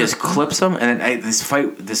 and then he just clips him. And then this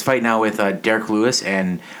fight now with Derek Lewis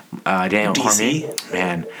and Daniel Cormier,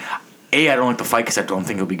 man. A, I don't like the fight because I don't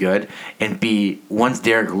think it'll be good, and B, once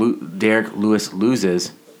Derek Lewis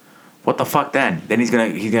loses, what the fuck then? Then he's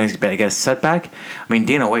gonna get a setback. I mean,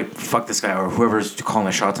 Dana White fucked this guy, or whoever's calling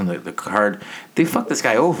the shots on the card. They fucked this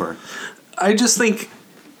guy over. I just think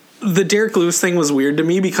the Derek Lewis thing was weird to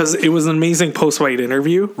me because it was an amazing post-fight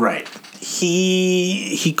interview. Right.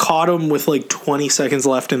 He caught him with like 20 seconds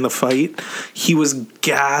left in the fight. He was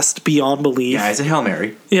gassed beyond belief. Yeah, it's a Hail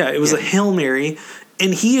Mary. Yeah, it was a Hail Mary,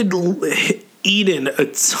 and he had eaten a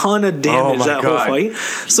ton of damage whole fight.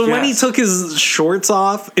 So when he took his shorts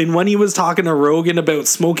off and when he was talking to Rogan about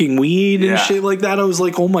smoking weed and shit like that, I was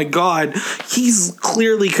like, oh my God, he's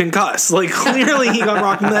clearly concussed. Like, clearly he got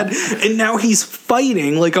rocked in the head, and now he's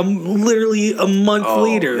fighting like literally a month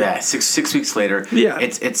later. Yeah, six weeks later. Yeah.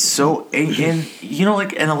 It's so, and you know,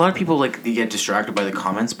 like, and a lot of people, like, they get distracted by the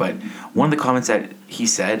comments, but one of the comments that he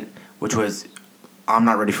said, which was, I'm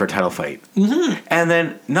not ready for a title fight. Mm-hmm. And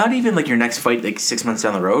then not even like your next fight like 6 months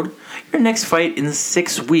down the road. Your next fight in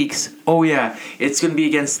 6 weeks. Oh yeah, it's going to be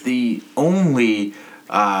against the only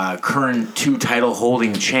current 2 title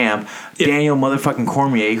holding champ, Daniel motherfucking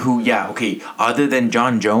Cormier, who other than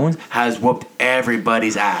John Jones, has whooped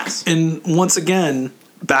everybody's ass. And once again,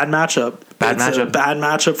 bad matchup. Bad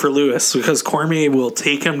matchup for Lewis because Cormier will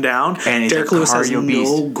take him down. And Derek Lewis has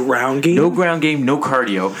no ground game. No ground game, no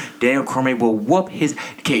cardio. Daniel Cormier will whoop his...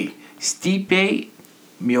 Okay, Stipe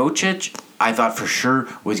Miocic, I thought for sure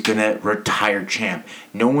was going to retire champ.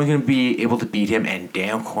 No one's going to be able to beat him, and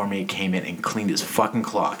Daniel Cormier came in and cleaned his fucking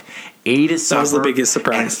clock. Ate his supper. That was the biggest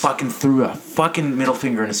surprise. And fucking threw a fucking middle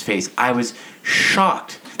finger in his face. I was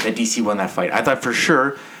shocked that DC won that fight. I thought for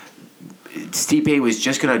sure... Stipe was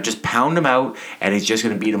just going to pound him out, and he's just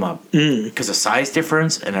going to beat him up. Because of size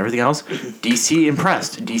difference and everything else, DC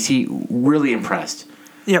impressed. DC really impressed.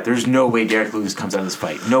 Yep. There's no way Derek Lewis comes out of this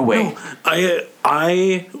fight. No way. No,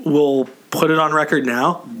 I will put it on record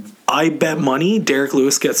now. I bet money Derek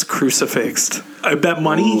Lewis gets crucifixed. I bet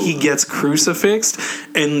money he gets crucifixed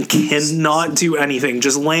and cannot do anything.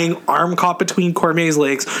 Just laying arm caught between Cormier's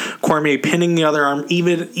legs, Cormier pinning the other arm,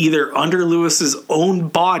 even either under Lewis's own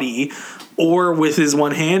body or with his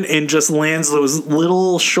one hand, and just lands those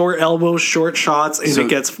little short elbows, short shots, and it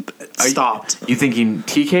gets stopped. You thinking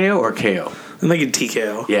TKO or KO? I'm thinking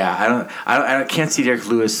TKO. Yeah, I can't see Derek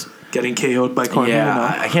Lewis getting KO'd by Cormier.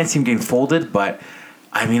 Yeah, I can't see him getting folded, but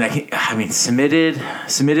I mean, submitted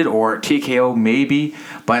or TKO maybe,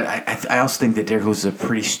 but I also think that Derek Lewis is a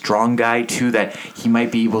pretty strong guy too. That he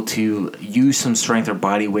might be able to use some strength or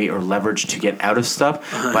body weight or leverage to get out of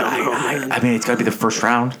stuff. But I mean, it's got to be the first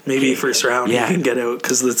round. Maybe first round, he can get out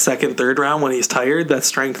because the second, third round when he's tired, that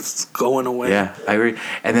strength's going away. Yeah, I agree.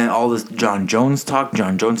 And then all this John Jones talk.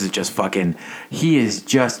 John Jones is just fucking. He is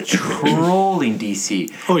just trolling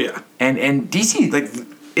DC. Oh yeah, and DC like.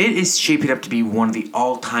 It is shaping up to be one of the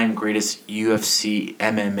all-time greatest UFC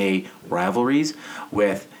MMA rivalries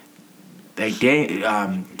with like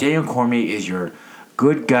Daniel Cormier is your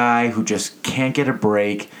good guy who just can't get a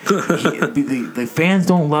break. The fans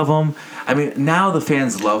don't love him. I mean, now the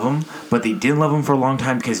fans love him, but they didn't love him for a long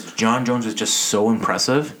time because John Jones was just so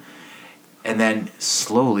impressive. And then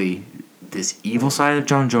slowly, this evil side of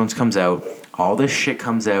John Jones comes out. All this shit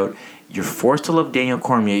comes out. You're forced to love Daniel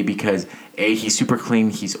Cormier because he's super clean.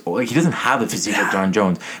 He doesn't have the physique of John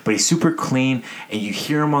Jones, but he's super clean. And you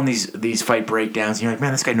hear him on these fight breakdowns, and you're like,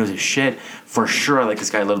 man, this guy knows his shit for sure. I like this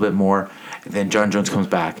guy a little bit more. And then John Jones comes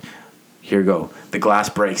back. here we go. The glass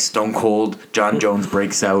breaks. Stone Cold John Jones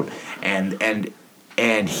breaks out, and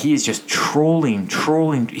he is just trolling.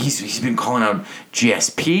 He's been calling out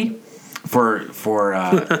GSP for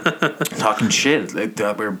talking shit. Like,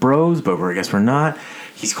 we're bros, but I guess we're not.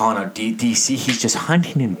 He's calling out DC. He's just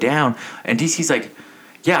hunting him down, and DC's like,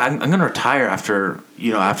 yeah, I'm gonna retire after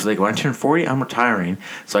like when I turn 40, I'm retiring.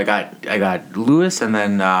 So I got Lewis and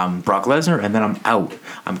then Brock Lesnar, and then I'm out.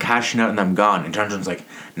 I'm cashing out and I'm gone. And John Jones like,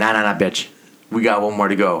 nah, bitch. We got one more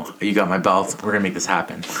to go. You got my belt. We're gonna make this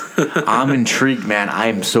happen. I'm intrigued, man. I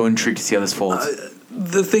am so intrigued to see how this folds.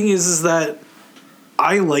 The thing is that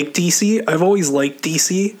I like DC. I've always liked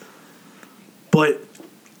DC, but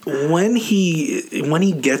when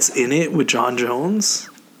he gets in it with John Jones,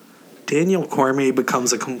 Daniel Cormier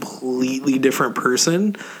becomes a completely different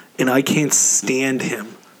person, and I can't stand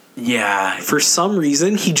him. Yeah. For some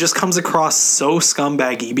reason, he just comes across so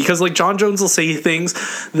scumbaggy because, like, John Jones will say things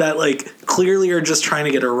that, like, clearly are just trying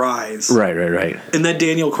to get a rise. Right. And then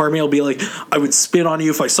Daniel Cormier will be like, I would spit on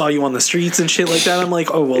you if I saw you on the streets and shit like that. I'm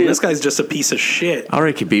like, oh, well, this guy's just a piece of shit. All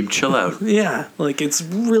right, Khabib, chill out. Yeah, like, it's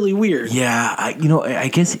really weird. Yeah, I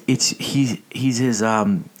guess he's his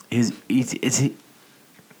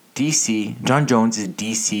DC. John Jones is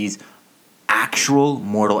DC's actual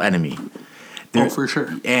mortal enemy. For sure.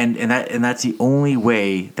 And that's the only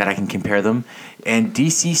way that I can compare them. And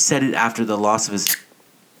DC said it after the loss of his.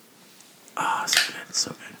 Oh, it's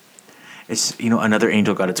so good. It's another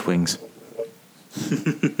angel got its wings.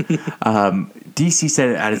 DC said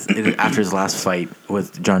it after his last fight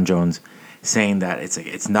with John Jones, saying that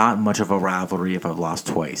it's not much of a rivalry if I've lost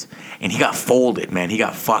twice. And he got folded, man. He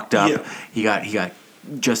got fucked up. Yeah. He got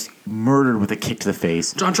just murdered with a kick to the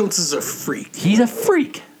face. John Jones is a freak. He's a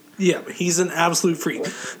freak. Yeah, he's an absolute freak.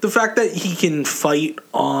 The fact that he can fight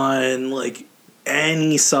on, like,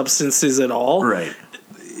 any substances at all. Right.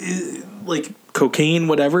 Like, cocaine,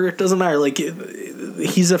 whatever, it doesn't matter. Like,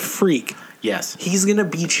 he's a freak. Yes. He's going to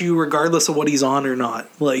beat you regardless of what he's on or not.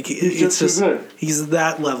 Like, it's just too good. He's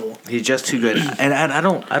that level. He's just too good. And I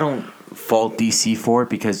don't fault DC for it,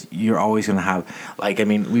 because you're always going to have, like, I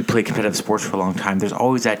mean, we play competitive sports for a long time. There's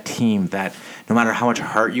always that team that no matter how much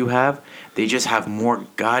heart you have, they just have more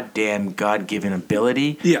goddamn God-given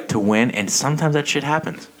ability to win, and sometimes that shit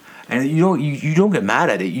happens. And you don't get mad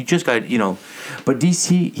at it. You just got, but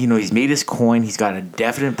DC, he's made his coin. He's got a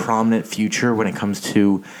definite prominent future when it comes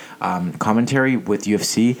to commentary with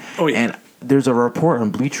UFC. Oh, yeah. And there's a report on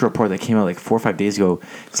Bleacher Report that came out like 4 or 5 days ago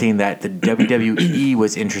saying that the WWE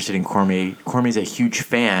was interested in Cormier. Cormier's a huge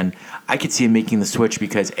fan. I could see him making the switch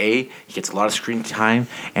because he gets a lot of screen time,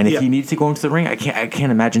 and if he needs to go into the ring, I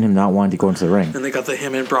can't imagine him not wanting to go into the ring. And they got the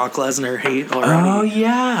him and Brock Lesnar hate already. Oh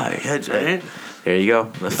yeah, right? There you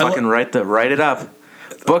go. Let's fucking write it up.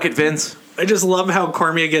 Book it, Vince. I just love how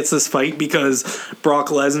Cormier gets this fight because Brock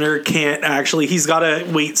Lesnar can't actually. He's got to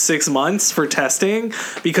wait 6 months for testing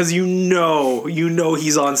because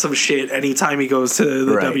he's on some shit anytime he goes to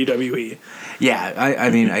the WWE. Yeah, I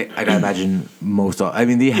mean, I gotta imagine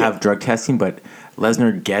they have drug testing, but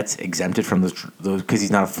Lesnar gets exempted from those because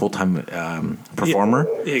he's not a full-time performer.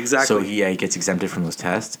 Yeah, exactly. So he gets exempted from those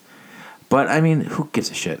tests. But I mean, who gives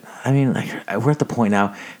a shit? I mean, like, we're at the point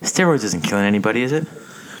now. Steroids isn't killing anybody, is it?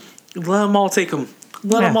 Let them all take them.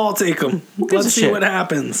 Let's see what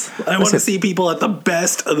happens. I want to see people at the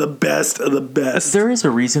best of the best of the best. There is a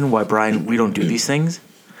reason why, Brian, we don't do these things.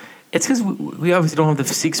 It's because we obviously don't have the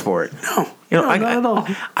physiques for it. No, not at all.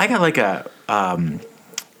 I got like a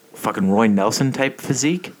fucking Roy Nelson type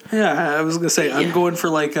physique. Yeah, I was gonna say I'm going for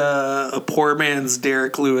like a poor man's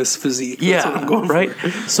Derek Lewis physique. That's what I'm going for.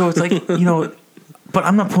 So it's like but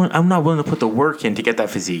I'm not willing to put the work in to get that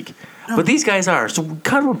physique. No. But these guys are. So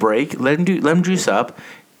cut them a break. Let them juice up.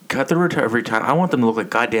 Cut the recovery time. I want them to look like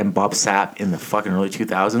goddamn Bob Sapp in the fucking early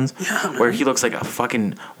 2000s, where he looks like a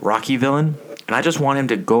fucking Rocky villain. And I just want him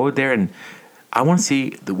to go there, and I want to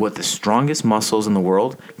see what the strongest muscles in the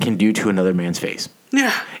world can do to another man's face.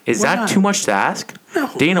 Yeah. Is that too much to ask? No.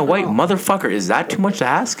 Dana White, motherfucker, is that too much to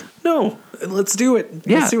ask? No. Let's do it.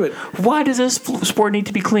 Yeah. Let's do it. Why does this sport need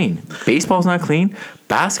to be clean? Baseball's not clean.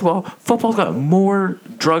 Basketball, football's got more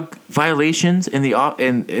drug violations in the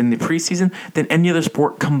preseason than any other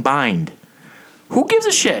sport combined. Who gives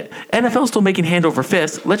a shit? NFL's still making hand over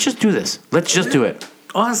fist. Let's just do this. Let's just do it.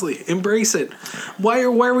 Honestly, embrace it. Why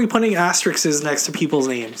are we putting asterisks next to people's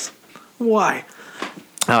names? Why?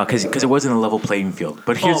 Because it wasn't a level playing field.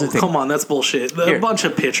 But here's the thing. Come on, that's bullshit. A bunch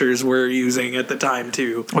of pitchers were using at the time,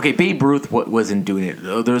 too. Okay, Babe Ruth wasn't doing it.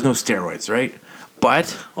 There was no steroids, right?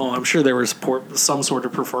 But... I'm sure there was some sort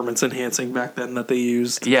of performance enhancing back then that they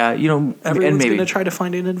used. Yeah, Everyone's going to try to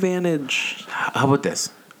find an advantage. How about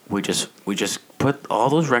this? we just put all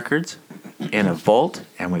those records in a vault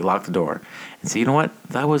and we locked the door. And so you know what?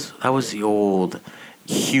 That was the old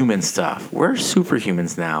human stuff. We're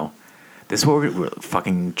superhumans now. This is what we're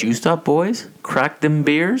fucking juiced up, boys. Crack them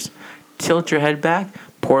beers, tilt your head back,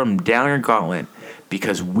 pour them down your gauntlet.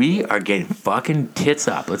 Because we are getting fucking tits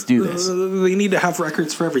up. Let's do this. They need to have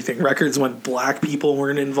records for everything. Records when black people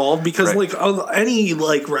weren't involved, because Right. any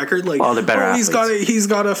record, They're better he's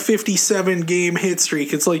got a 57 game hit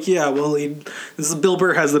streak. It's like, yeah, well, Bill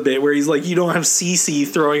Burr has the bit where he's like, you don't have CC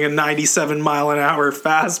throwing a 97 mile an hour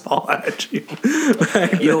fastball at you.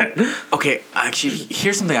 Okay, actually,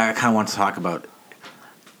 here's something I kind of want to talk about.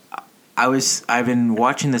 I've been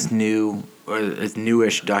watching this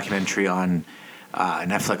newish documentary on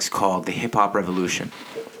Netflix called The Hip Hop Revolution.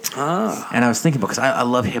 And I was thinking, because I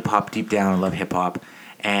love hip hop deep down, I love hip hop,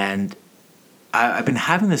 and I've been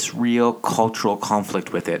having this real cultural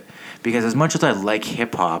conflict with it, because as much as I like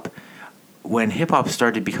hip hop, when hip hop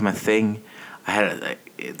started to become a thing, a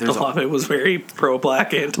lot of it was very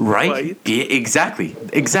pro-black and right? white. Yeah, exactly.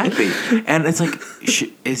 And it's like,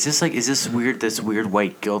 is this weird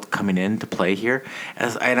white guilt coming into play here?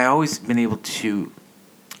 And I always been able to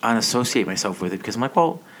unassociate myself with it, because I'm like,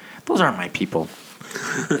 well, those aren't my people.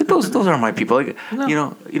 those aren't my people. Like,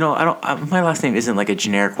 no. I don't. My last name isn't like a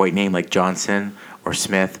generic white name like Johnson or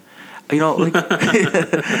Smith. Like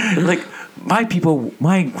my people,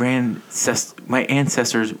 my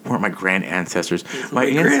ancestors weren't my grand ancestors. My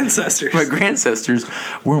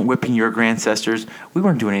grandsestors weren't whipping your grandsesters. We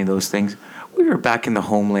weren't doing any of those things. We were back in the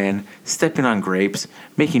homeland, stepping on grapes,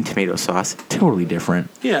 making tomato sauce. Totally different.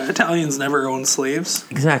 Yeah, Italians never owned slaves.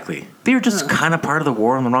 Exactly. They were just kind of part of the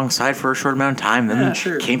war on the wrong side for a short amount of time, then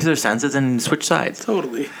came to their senses and switched sides.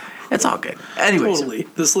 Totally. It's all good. Anyways. Totally.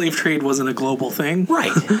 The slave trade wasn't a global thing.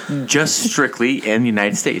 Right. Just strictly in the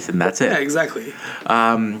United States, and that's it. Yeah, exactly.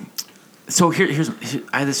 So here's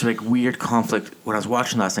I had this weird conflict when I was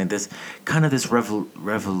watching last night. This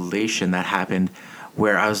revelation that happened,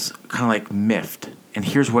 where I was kind of miffed. And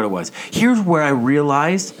here's what it was. Here's where I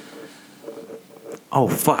realized, oh,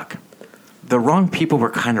 fuck. The wrong people were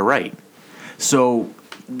kind of right. So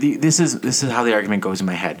this is how the argument goes in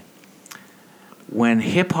my head. When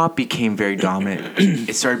hip-hop became very dominant,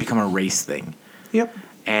 it started to become a race thing. Yep.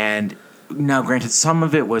 And now, granted, some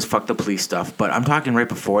of it was fuck the police stuff, but I'm talking right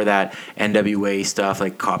before that, NWA stuff,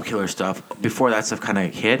 like cop killer stuff. Before that stuff kind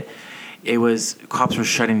of hit, it was cops were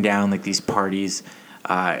shutting down these parties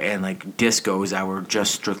and discos that were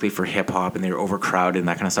just strictly for hip hop, and they were overcrowded and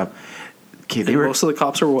that kind of stuff. Okay, most of the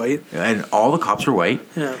cops were white, and all the cops were white,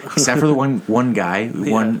 except for the one guy,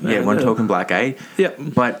 one token black guy. Yeah,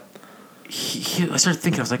 but I started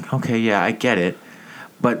thinking, I was like, okay, yeah, I get it.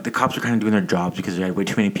 But the cops were kind of doing their jobs because they had way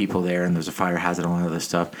too many people there, and there's a fire hazard and all that other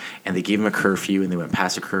stuff. And they gave them a curfew, and they went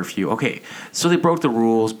past a curfew. Okay, so they broke the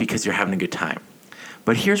rules because you're having a good time.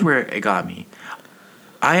 But here's where it got me.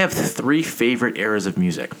 I have 3 favorite eras of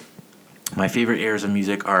music. My favorite eras of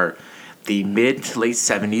music are the mid to late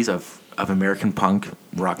 70s of American punk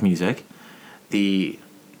rock music, the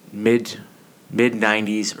mid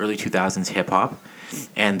 90s, early 2000s hip hop,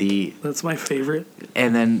 and that's my favorite.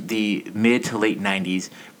 And then the mid to late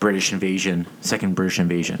 90s second British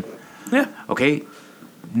invasion. Yeah. Okay.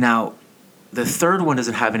 Now, the third one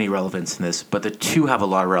doesn't have any relevance in this, but the 2 have a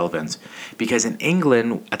lot of relevance, because in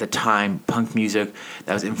England at the time, punk music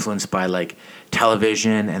that was influenced by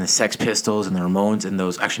Television and the Sex Pistols and the Ramones and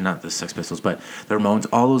those, actually not the Sex Pistols, but the Ramones,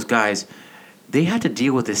 all those guys, they had to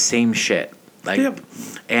deal with the same shit. Yep.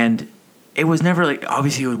 And it was never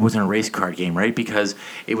obviously it wasn't a race card game, right? Because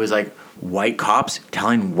it was white cops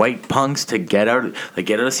telling white punks to get out of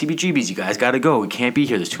CBGBs. You guys got to go. We can't be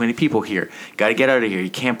here. There's too many people here. Got to get out of here. You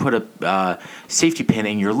can't put a safety pin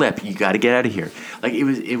in your lip. You got to get out of here.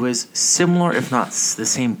 It was similar, if not the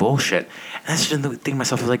same bullshit. And I started thinking to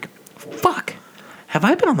myself, I was like, fuck, have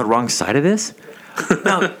I been on the wrong side of this?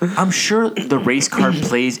 Now, I'm sure the race card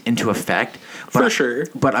plays into effect. For sure.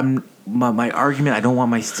 But my argument, I don't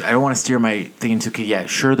want to steer my thing into, okay, yeah,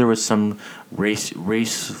 sure, there was some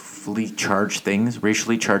racially charged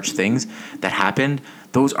things that happened.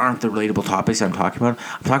 Those aren't the relatable topics I'm talking about.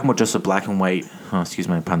 I'm talking about just the black and white. Oh, excuse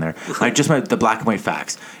my pun there. The black and white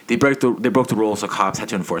facts. They broke the rules, so cops had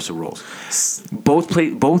to enforce the rules.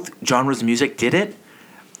 Both genres of music did it.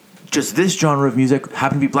 Just this genre of music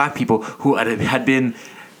happened to be black people who had been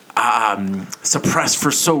suppressed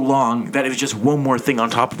for so long that it was just one more thing on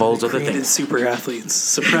top of all those other things. Super athletes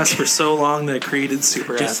suppressed for so long that it created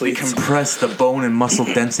super just athletes. Compress the bone and muscle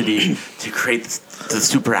density to create the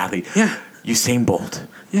super athlete. Yeah. Usain Bolt.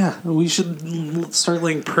 Yeah, we should start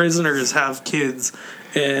letting prisoners have kids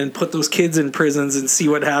and put those kids in prisons and see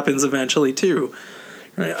what happens eventually too.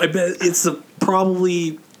 Right? I bet it's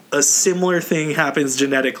probably a similar thing happens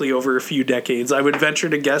genetically over a few decades. I would venture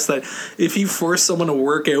to guess that if you force someone to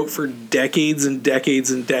work out for decades and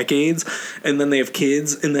decades and decades, and then they have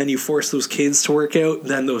kids, and then you force those kids to work out,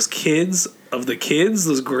 then those kids of the kids,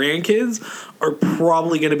 those grandkids, are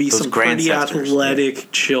probably going to be some pretty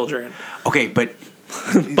athletic children. Okay, but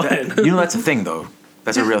that's a thing, though.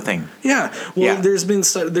 That's a real thing. Yeah. Well, there's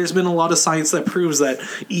been a lot of science that proves that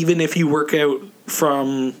even if you work out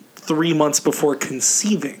from 3 months before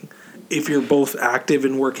conceiving, if you're both active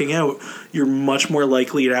and working out, you're much more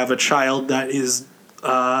likely to have a child that is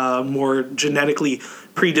more genetically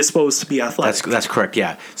predisposed to be athletic. That's correct,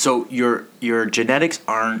 yeah. So your genetics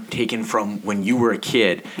aren't taken from when you were a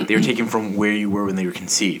kid. They were taken from where you were when they were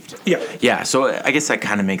conceived. Yeah. Yeah, so I guess that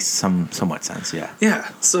kind of makes somewhat sense, yeah. Yeah,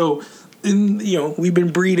 so... we've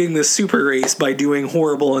been breeding this super race by doing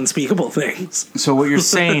horrible, unspeakable things. So what you're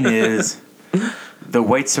saying is the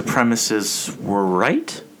white supremacists were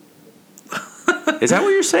right? Is that what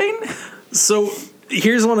you're saying? So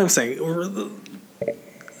here's what I'm saying.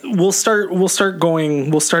 We'll start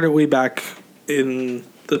it way back in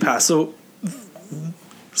the past. So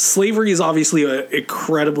slavery is obviously an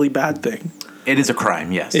incredibly bad thing. It is a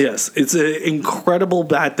crime, yes. Yes, it's an incredible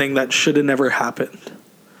bad thing that should have never happened.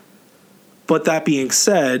 But that being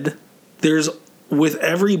said, there's, with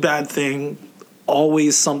every bad thing,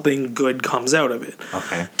 always something good comes out of it.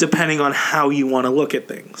 Okay. Depending on how you want to look at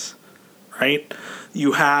things, right?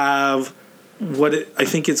 You have I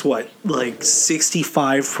think it's like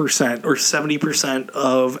 65% or 70%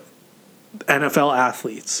 of NFL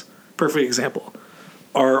athletes, perfect example,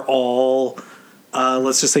 are all,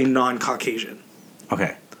 let's just say, non-Caucasian.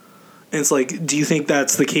 Okay. And it's like, do you think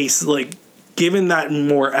that's the case? Like, given that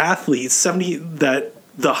more athletes, that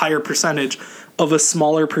the higher percentage of a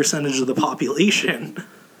smaller percentage of the population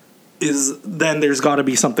then there's got to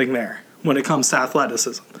be something there when it comes to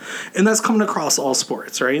athleticism. And that's coming across all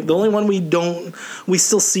sports, right? The only one we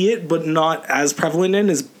still see it, but not as prevalent in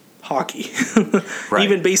is hockey. Right.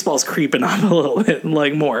 Even baseball's creeping up a little bit,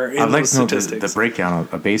 more in I'd like those to know statistics. the breakdown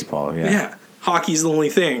of baseball, yeah. Yeah. Hockey's the only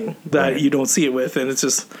thing that you don't see it with, and it's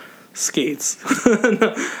just... skates.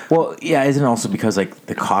 Well, yeah, isn't it also because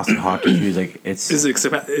the cost of hockey too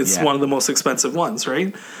it's one of the most expensive ones,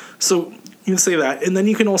 right? So you can say that, and then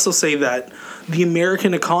you can also say that the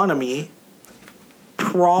American economy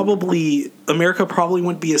America probably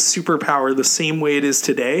wouldn't be a superpower the same way it is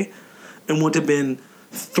today, and would have been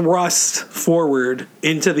thrust forward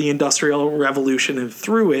into the Industrial Revolution and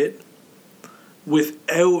through it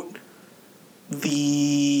without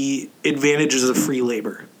the advantages of free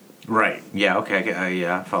labor. Right. Yeah, okay.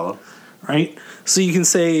 Yeah, follow. Right? So you can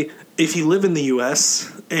say, if you live in the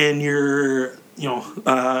U.S. and you're,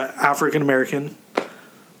 African American,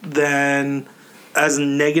 then as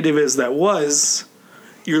negative as that was,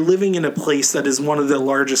 you're living in a place that is one of the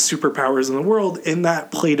largest superpowers in the world, and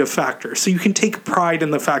that played a factor. So you can take pride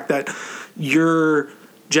in the fact that your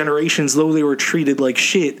generations, though they were treated like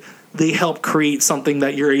shit, they help create something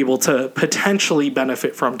that you're able to potentially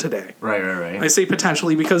benefit from today. Right. I say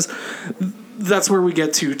potentially because that's where we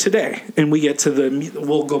get to today. And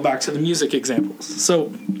we'll go back to the music examples.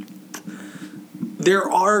 So there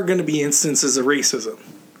are going to be instances of racism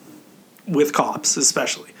with cops,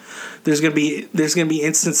 especially. There's going to be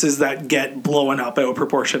instances that get blown up out of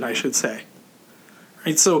proportion, I should say.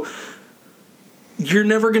 Right? So you're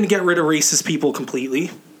never going to get rid of racist people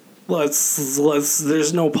completely.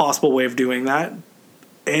 There's no possible way of doing that.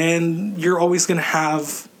 And you're always going to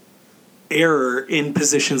have error in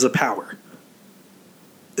positions of power,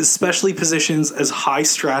 especially positions as high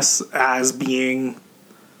stress as being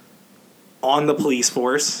on the police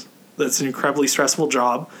force. That's an incredibly stressful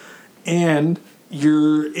job. And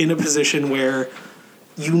you're in a position where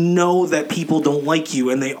you know that people don't like you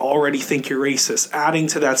and they already think you're racist, adding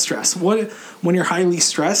to that stress. When you're highly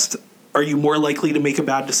stressed, are you more likely to make a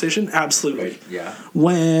bad decision? Absolutely. Right. Yeah.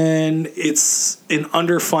 When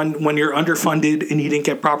when you're underfunded and you didn't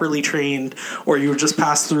get properly trained, or you were just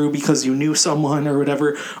passed through because you knew someone or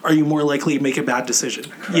whatever, are you more likely to make a bad decision?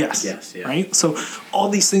 Correct. Yes. Yeah. Right? So all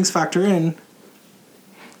these things factor in.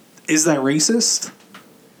 Is that racist?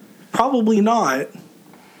 Probably not.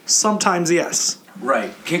 Sometimes yes.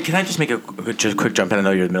 Right. Can I just make a quick jump in? I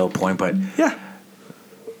know you're in the middle point, but yeah.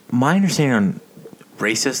 My understanding on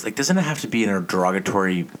racist, doesn't it have to be in a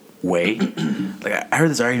derogatory way? I heard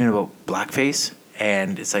this argument about blackface,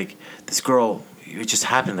 and it's this girl, it just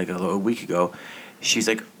happened a week ago. She's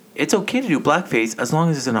like, it's okay to do blackface as long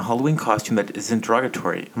as it's in a Halloween costume that isn't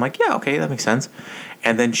derogatory. I'm like, yeah, okay, that makes sense.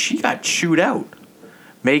 And then she got chewed out.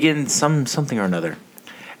 Megan something or another.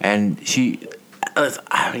 And she,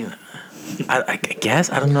 I mean, I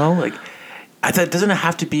guess, I don't know, like, I thought, doesn't it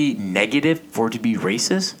have to be negative for it to be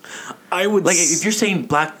racist? I would... Like, if you're saying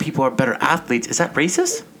black people are better athletes, is that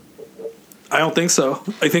racist? I don't think so.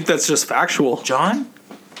 I think that's just factual. John?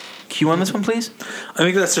 Q on this one, please? I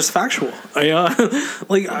think that's just factual. I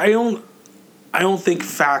don't think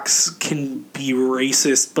facts can be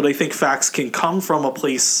racist, but I think facts can come from a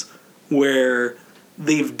place where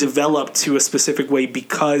they've developed to a specific way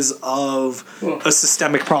because of a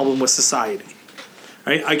systemic problem with society.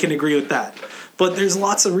 Right? I can agree with that. But there's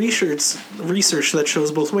lots of research that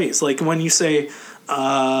shows both ways. Like when you say,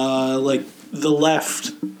 like the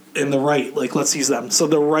left and the right, like let's use them. So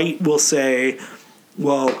the right will say,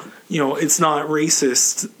 well, it's not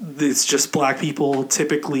racist. It's just black people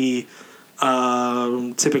typically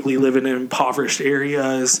live in impoverished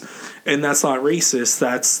areas, and that's not racist.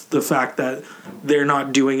 That's the fact that they're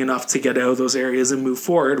not doing enough to get out of those areas and move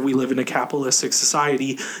forward. We live in a capitalistic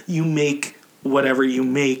society. You make whatever you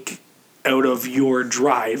make out of your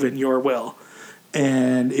drive and your will.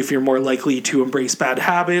 And if you're more likely to embrace bad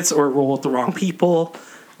habits or roll with the wrong people,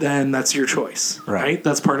 then that's your choice, right?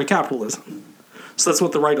 That's part of capitalism. So that's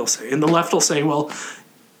what the right will say. And the left will say, well,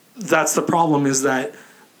 that's the problem, is that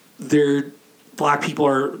black people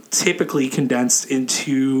are typically condensed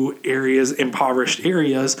into impoverished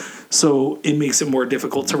areas, so it makes it more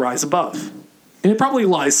difficult to rise above. And it probably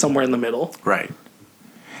lies somewhere in the middle. Right.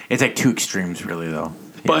 It's like two extremes, really, though.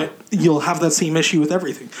 Yeah. But you'll have that same issue with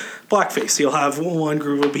everything. Blackface, you'll have one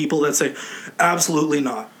group of people that say, absolutely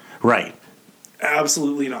not. Right.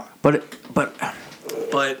 Absolutely not. But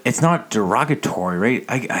But it's not derogatory, right?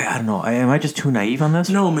 I don't know. Am I just too naive on this?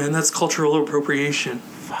 No, man, that's cultural appropriation.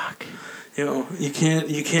 Fuck. You can't.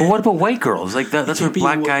 But what about white girls? Like that's where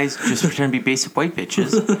black guys just pretend to be basic white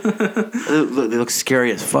bitches. They look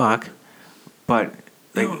scary as fuck. But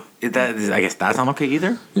like I guess that's not okay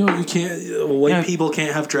either. You can't. White people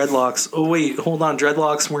can't have dreadlocks. Oh wait, hold on.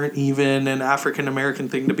 Dreadlocks weren't even an African American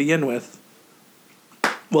thing to begin with.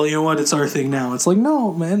 Well, you know what? It's our thing now. It's like,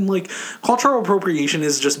 no, man. Like, cultural appropriation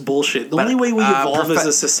is just bullshit. The only way we evolve as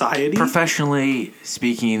a society... Professionally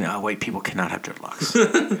speaking, white people cannot have dreadlocks.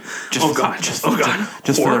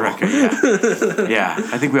 Just for the record, yeah. Yeah,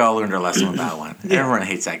 I think we all learned our lesson on that one. Yeah. Everyone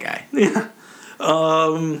hates that guy. Yeah.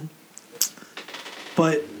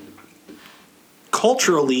 But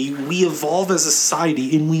culturally, we evolve as a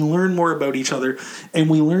society, and we learn more about each other, and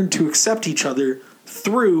we learn to accept each other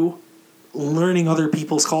through learning other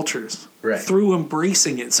people's cultures, right, through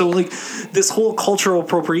embracing it. So like this whole cultural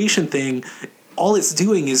appropriation thing, all it's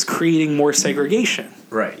doing is creating more segregation.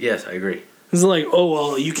 Right. Yes, I agree. It's like, oh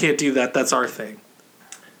well, you can't do that, that's our thing.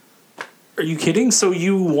 Are you kidding? So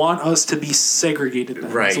you want us to be segregated then?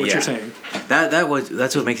 Right. That's what you're saying.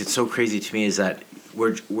 That's what makes it so crazy to me, is that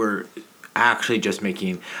we're actually just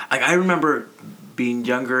making, like, I remember being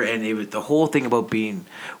younger, and it was the whole thing about it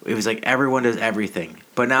was like everyone does everything,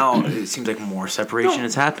 but now it seems like more separation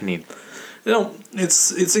is happening.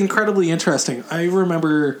 It's incredibly interesting. I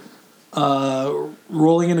remember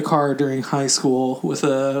rolling in a car during high school with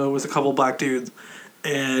a couple black dudes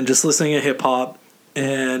and just listening to hip hop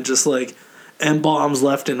and just like M-bombs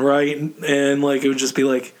left and right, and like it would just be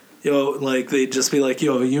like, yo, like they'd just be like,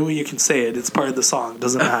 yo, you can say it. It's part of the song.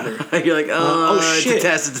 Doesn't matter. You're like, oh shit,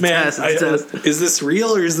 it's a test. Is this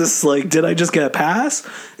real, or is this like, did I just get a pass?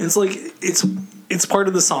 And it's like it's part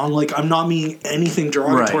of the song. Like, I'm not meaning anything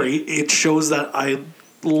derogatory. Right. It shows that I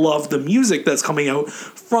love the music that's coming out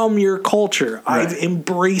from your culture. Right. I've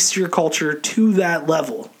embraced your culture to that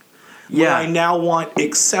level. Yeah, where I now want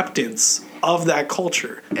acceptance of that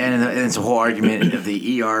culture. And it's a whole argument of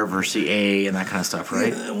the ER versus the A and that kind of stuff,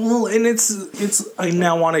 right? Well, and it's I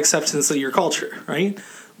now want acceptance of your culture, right?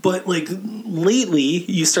 But like lately,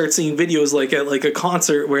 you start seeing videos like at like a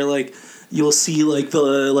concert where like you'll see like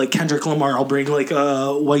Kendrick Lamar will bring like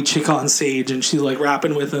a white chick on stage and she's like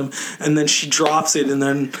rapping with him, and then she drops it, and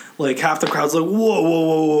then like half the crowd's like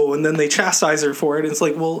whoa, and then they chastise her for it. And it's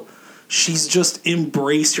like, well, she's just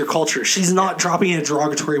embraced your culture. She's not dropping it in a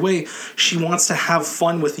derogatory way. She wants to have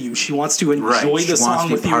fun with you. She wants to enjoy the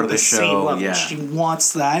song with you at the same level. Yeah. She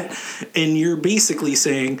wants that. And you're basically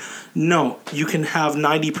saying, no, you can have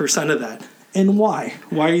 90% of that. And why?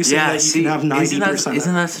 Why are you saying that you can have 90% of that?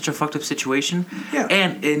 Isn't that such a fucked up situation? Yeah.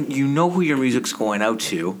 And you know who your music's going out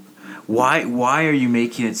to. Why are you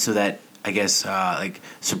making it so that, I guess, like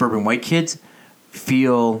suburban white kids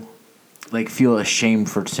feel ashamed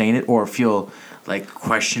for saying it, or feel like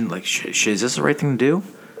question, like, is this the right thing to do?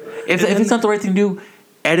 If it's not the right thing to do,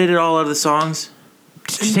 edit it all out of the songs.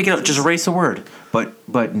 Just take it out. Just erase the word.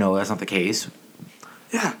 But no, that's not the case.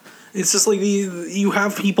 Yeah. It's just like you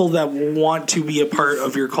have people that want to be a part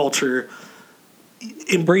of your culture.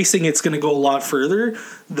 Embracing it's going to go a lot further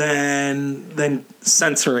than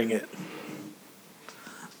censoring it.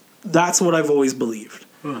 That's what I've always believed.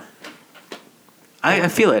 I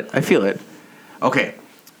feel it. Okay.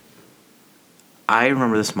 I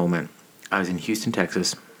remember this moment. I was in Houston,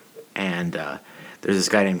 Texas, and there's this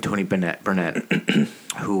guy named Tony Burnett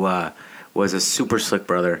who was a super slick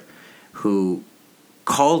brother who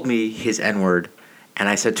called me his N-word, and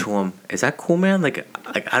I said to him, "Is that cool, man?"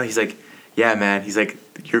 He's like, "Yeah, man." He's like,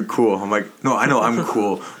 "You're cool." I'm like, "No, I know I'm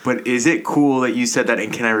cool, but is it cool that you said that,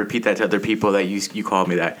 and can I repeat that to other people that you called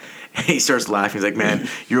me that?" And he starts laughing. He's like, "Man,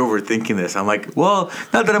 you're overthinking this." I'm like, "Well,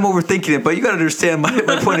 not that I'm overthinking it, but you got to understand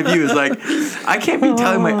my point of view is like, I can't be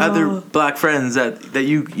telling my other black friends that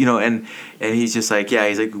you know." And he's just like, "Yeah."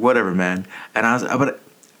 He's like, "Whatever, man." And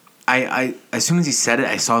I as soon as he said it,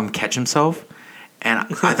 I saw him catch himself. And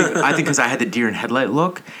I think because I had the deer in headlight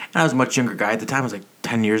look, and I was a much younger guy at the time. I was like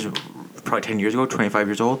 10 years ago, 25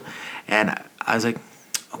 years old. And I was like,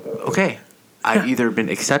 okay, I've either been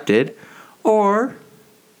accepted or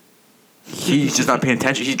he's just not paying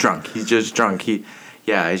attention. He's drunk. He's just drunk. It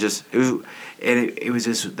was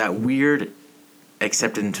just that weird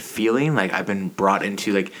acceptance feeling. Like I've been brought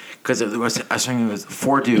into like, because I was saying it was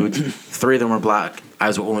 4 dudes, 3 of them were black. I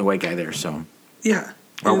was the only white guy there, so. Yeah.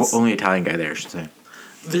 Or only Italian guy there, I should say.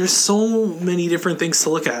 There's so many different things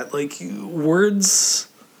to look at. Like, words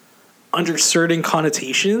under certain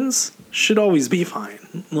connotations should always be fine.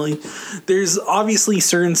 Like, there's obviously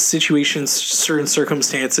certain situations, certain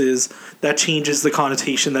circumstances that changes the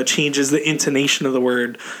connotation, that changes the intonation of the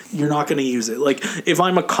word. You're not going to use it. Like, if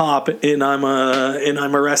I'm a cop and I'm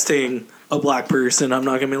arresting a black person, I'm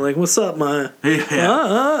not gonna be like, "What's up, ma?"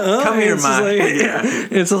 Come here, ma.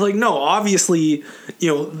 It's just like, no, obviously,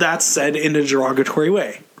 that's said in a derogatory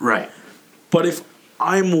way. Right. But if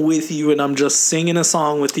I'm with you and I'm just singing a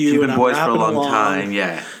song with you, You've and been I'm boys for a rapping long along, time,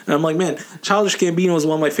 yeah. And I'm like, man, Childish Gambino is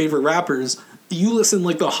one of my favorite rappers. You listen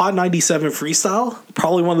like the Hot 97 freestyle,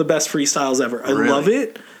 probably one of the best freestyles ever. I love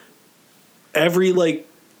it. Every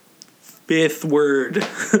fifth word.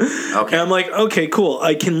 Okay. And I'm like, okay, cool.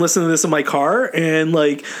 I can listen to this in my car, and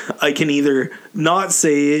I can either not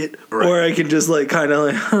say it, right, or I can just kind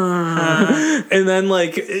of and then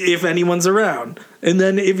if anyone's around. And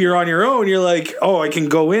then if you're on your own, you're like, oh, I can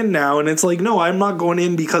go in now. And it's like, no, I'm not going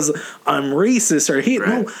in because I'm racist or hate.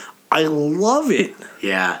 Right. No, I love it.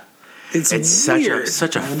 Yeah. It's weird,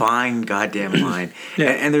 such a fine goddamn line. Yeah.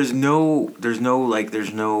 And there's no other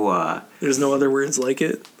words like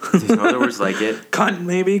it. There's no other words like it. Cunt,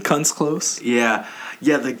 maybe. Cunt's close. Yeah.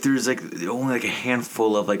 Yeah, there's only a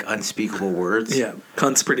handful of unspeakable words. Yeah.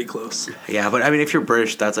 Cunt's pretty close. Yeah, but I mean if you're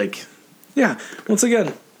British, that's yeah, once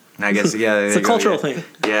again. I guess it's a cultural thing.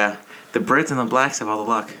 Yeah. The Brits and the blacks have all the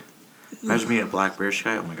luck. Imagine being a black British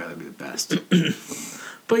guy. Oh my god, that'd be the best.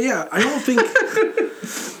 But yeah, I don't think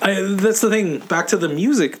that's the thing. Back to the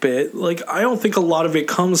music bit. I don't think a lot of it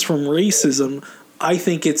comes from racism. I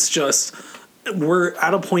think it's just we're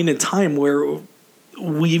at a point in time where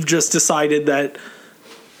we've just decided that,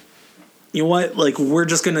 you know what, we're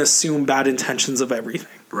just going to assume bad intentions of everything.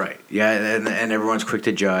 Right. Yeah, and everyone's quick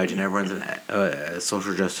to judge, and everyone's a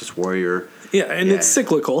social justice warrior. Yeah, and it's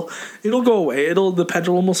cyclical. It'll go away. The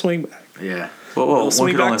pendulum will swing back. Yeah. Well,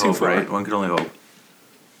 one can only hope, right? One can only hope.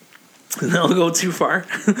 And they'll go too far.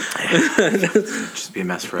 Just be a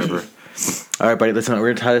mess forever. All right, buddy. Listen, we're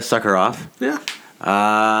gonna tie this sucker off. Yeah.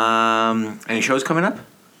 Any shows coming up?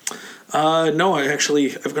 No,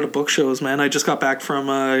 I've got to book shows, man. I just got back from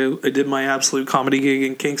I did my Absolute Comedy gig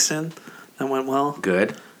in Kingston. That went well.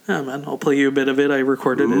 Good. Yeah, man. I'll play you a bit of it. I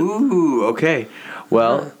recorded it. Ooh, okay.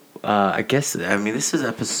 Well, I guess this is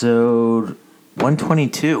episode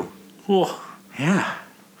 122. Oh. Yeah.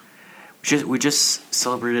 We just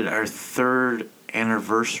celebrated our 3rd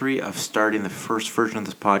anniversary of starting the first version of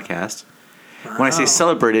this podcast. Wow. When I say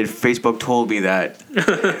celebrated, Facebook told me that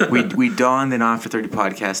we donned an After 30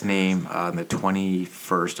 podcast name on the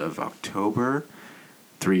 21st of October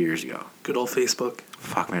 3 years ago. Good old Facebook.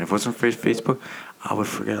 Fuck, man. If it wasn't for Facebook, I would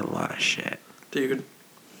forget a lot of shit. Dude,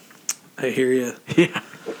 I hear you. Yeah.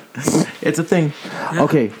 It's a thing. Yeah.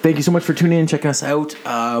 Okay, thank you so much for tuning in and checking us out.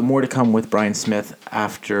 More to come with Brian Smith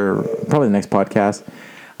after probably the next podcast.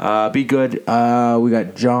 Be good. We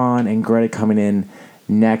got John and Greta coming in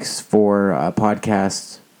next for a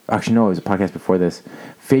podcast. Actually, no, it was a podcast before this.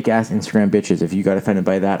 Fake ass Instagram bitches. If you got offended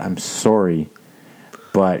by that, I'm sorry.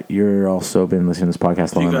 But you're also been listening to this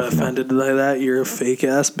podcast long You enough. got offended by that? You're a fake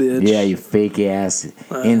ass bitch. Yeah, you fake ass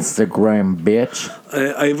Instagram bitch.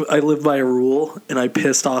 I live by a rule, and I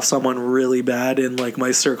pissed off someone really bad in like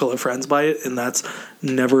my circle of friends by it, and that's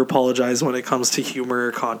never apologize when it comes to humor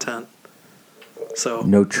or content. So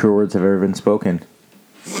No true words have ever been spoken.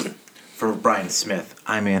 For Brian Smith,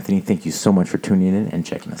 I'm Anthony. Thank you so much for tuning in and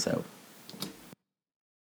checking us out.